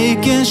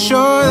 making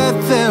sure that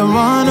there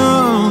are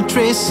no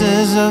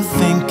traces of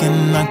thinking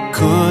I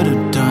could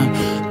have done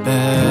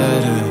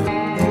better.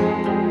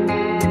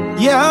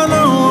 Yeah, I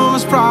know I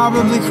was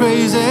probably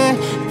crazy,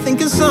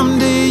 thinking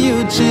someday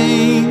you'd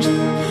change.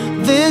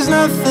 There's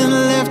nothing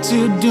left to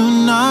do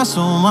now,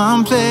 so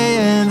I'm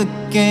playing the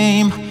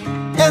game.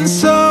 And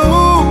so,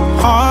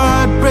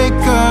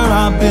 heartbreaker,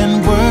 I've been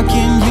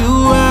working you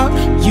out.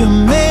 You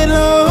made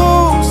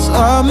loads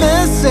of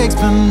mistakes,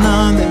 but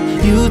none that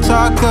you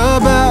talk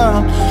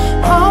about.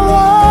 I'm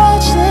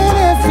watching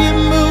every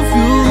move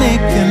you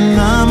make, and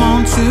I'm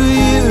on to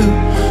you.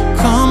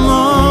 Come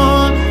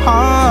on,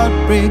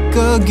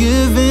 heartbreaker,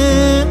 give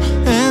in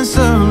and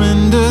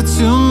surrender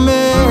to me.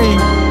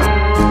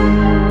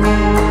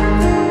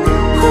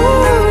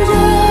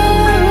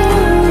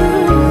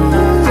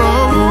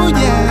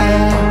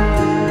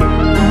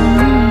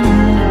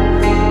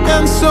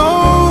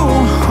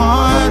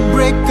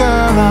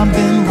 I've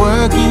been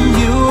working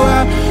you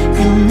out.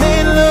 You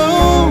made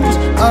loads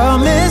of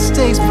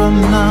mistakes, but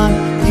none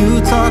you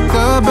talk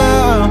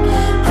about.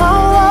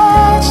 I'm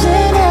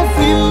watching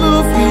every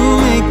move you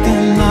make,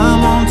 and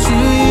I'm on to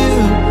you.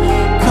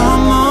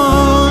 Come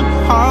on,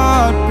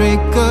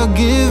 heartbreaker,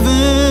 give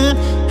in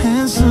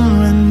and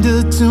surrender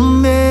to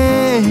me.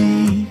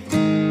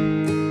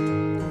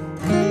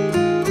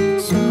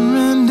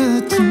 Surrender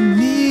to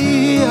me,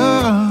 oh.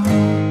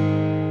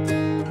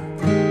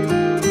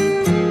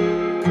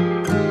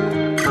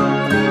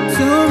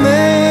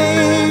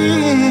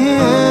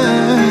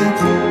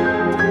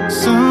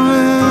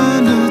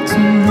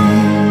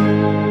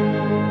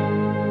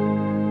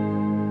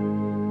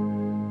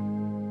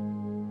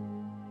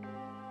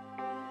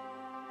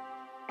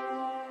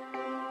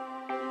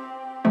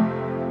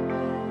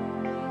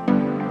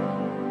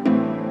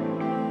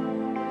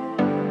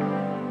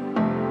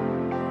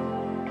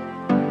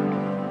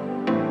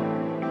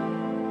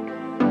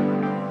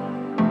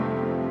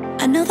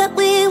 I know that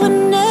we would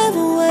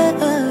never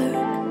work.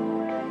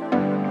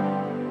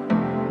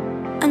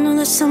 I know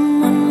that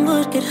someone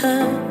would get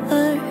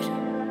hurt.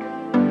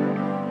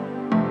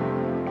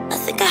 I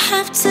think I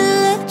have to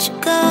let you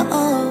go.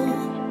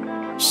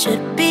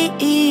 Should be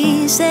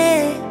easy,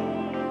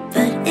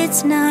 but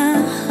it's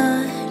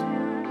not.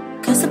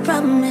 'Cause the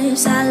problem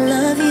is I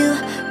love you.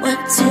 What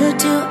to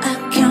do? I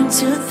count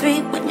to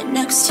 3 when you're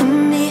next to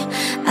me.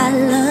 I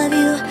love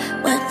you.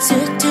 What to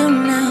do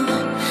now?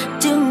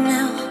 Do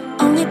now.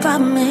 Only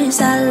problem is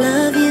I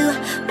love you.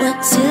 What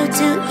to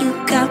do? You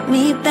got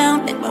me bound,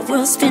 make my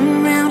world spin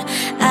round.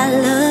 I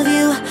love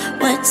you.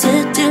 What to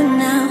do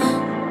now?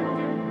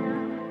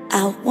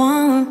 I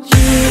want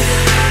you.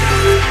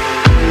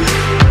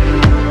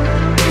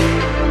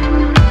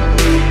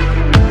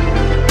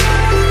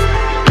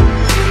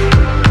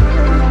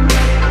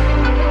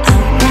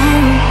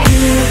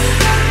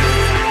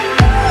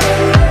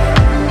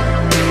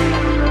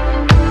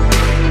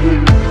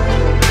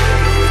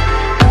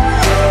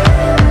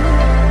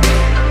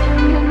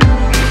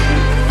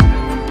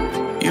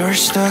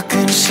 stuck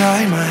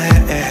inside my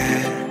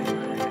head.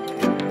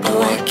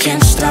 Oh, I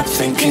can't stop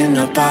thinking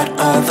about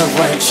all the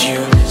words you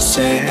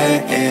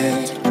said.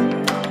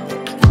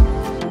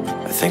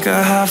 I think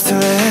I have to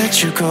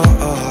let you go.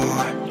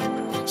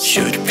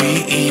 Should be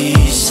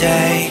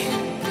easy,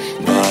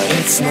 but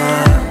it's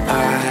not.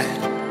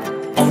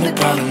 Only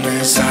problem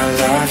is I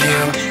love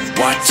you.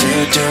 What to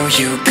do,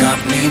 you got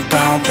me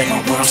bound. Make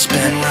my world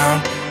spin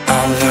round. I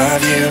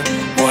love you.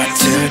 What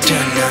to do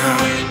now,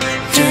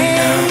 do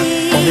now.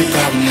 Only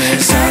problem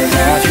is I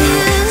love you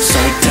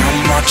so damn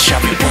much.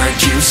 Every word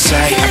you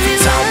say, every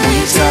time we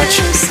touch.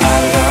 I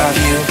love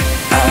you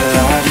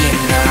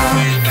now.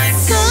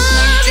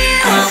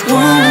 I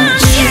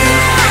want you.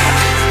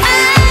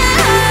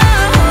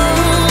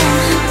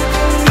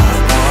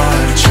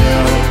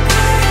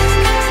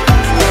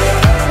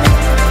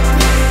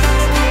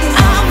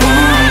 I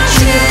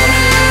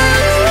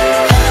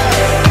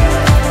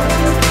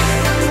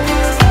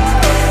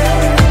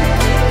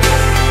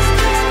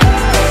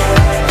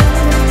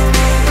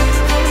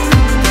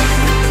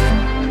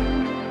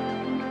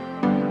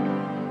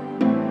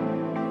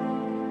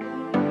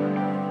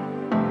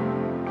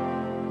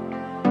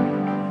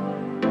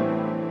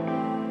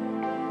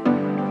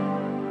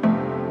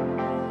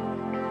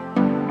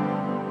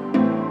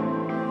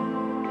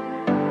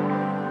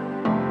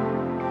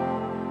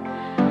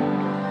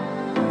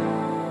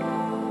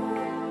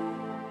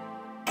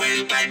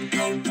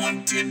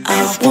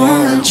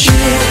want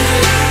you.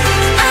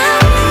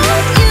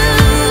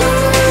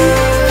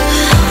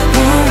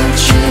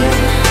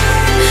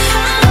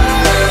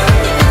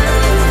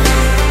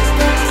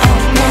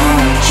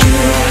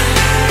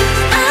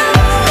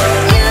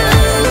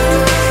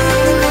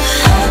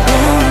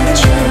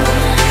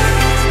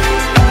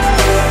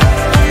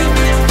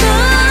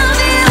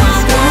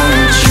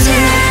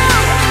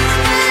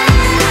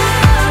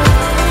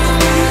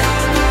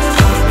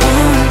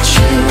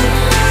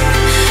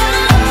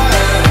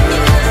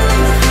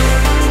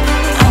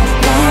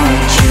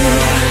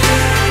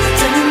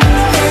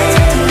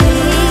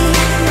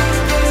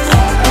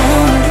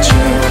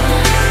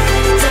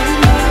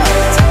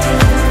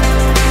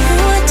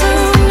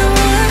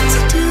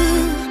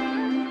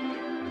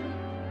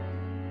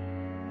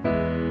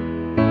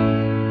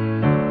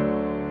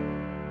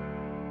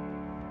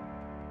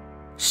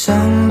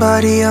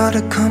 Somebody ought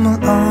to come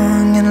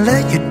along and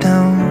let you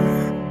down,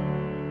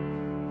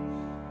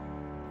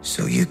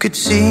 so you could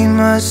see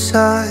my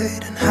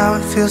side and how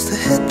it feels to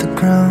hit the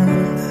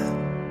ground.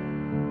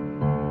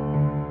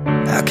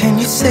 How can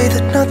you say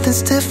that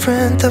nothing's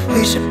different, that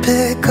we should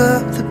pick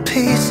up the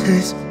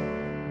pieces?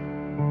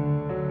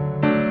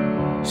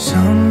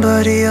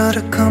 Somebody ought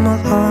to come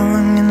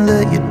along and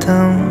let you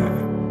down.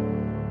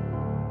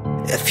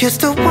 If you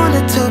still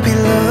wanted to be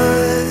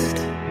loved,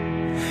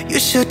 you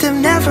should have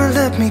never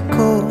let me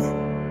go.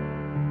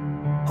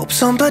 Hope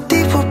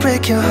somebody will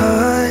break your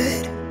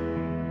heart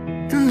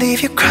and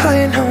leave you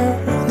crying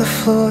on the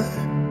floor.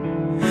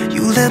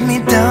 You let me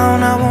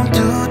down, I won't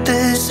do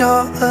this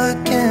all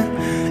again.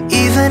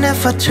 Even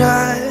if I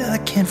try, I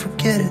can't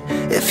forget it.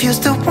 If you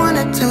still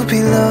wanted to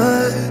be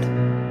loved,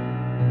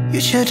 you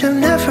should have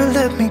never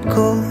let me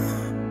go.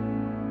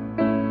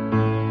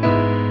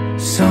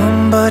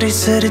 Somebody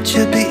said it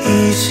should be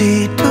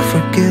easy to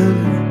forgive.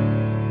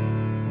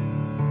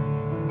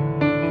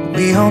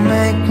 We all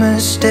make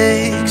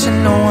mistakes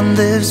and no one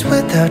lives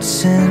without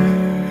sin.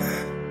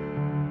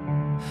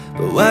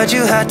 But why'd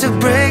you have to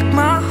break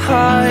my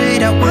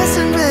heart? I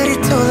wasn't ready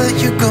to let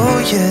you go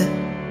yet.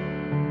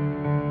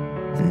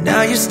 And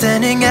now you're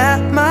standing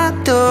at my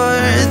door,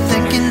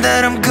 thinking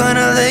that I'm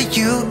gonna let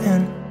you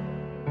in.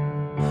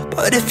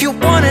 But if you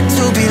wanted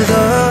to be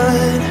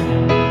loved,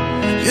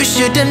 you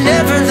should have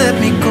never let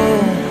me go.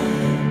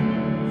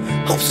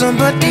 Hope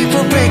somebody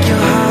will break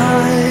your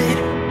heart,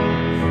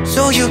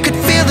 so you could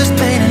feel this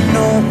pain and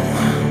know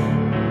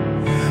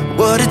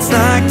what it's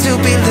like to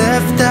be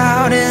left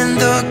out in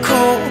the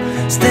cold,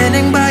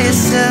 standing by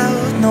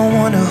yourself, no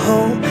one to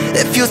hold.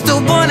 If you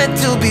still wanted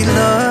to be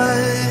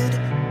loved,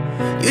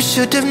 you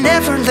should have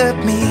never let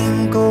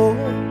me go.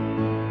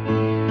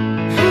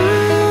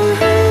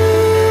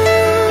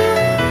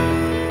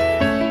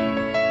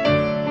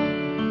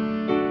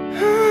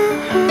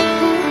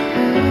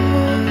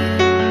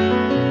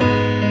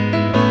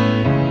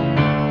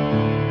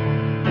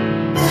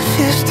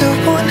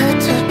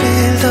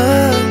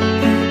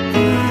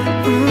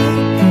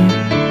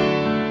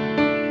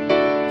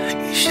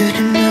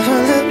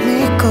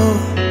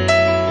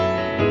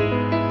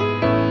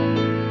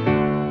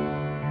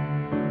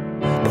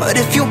 But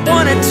if you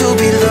wanted to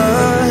be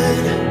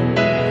loved,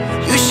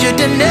 you should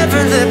have never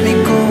let me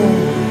go.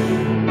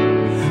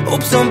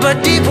 Hope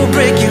somebody will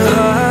break your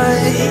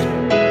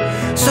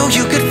heart, so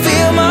you could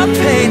feel my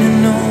pain and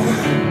know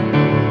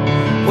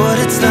what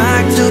it's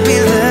like to be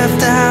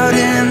left out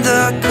in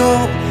the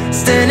cold,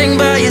 standing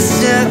by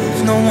yourself,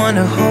 no one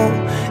to hold.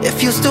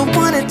 If you still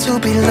wanted to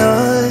be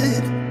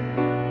loved,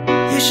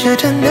 you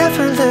should have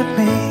never let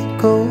me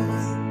go.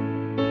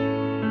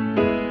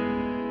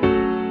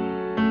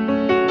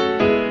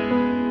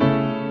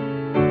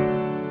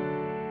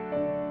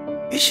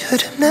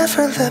 should have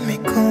never let me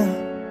go.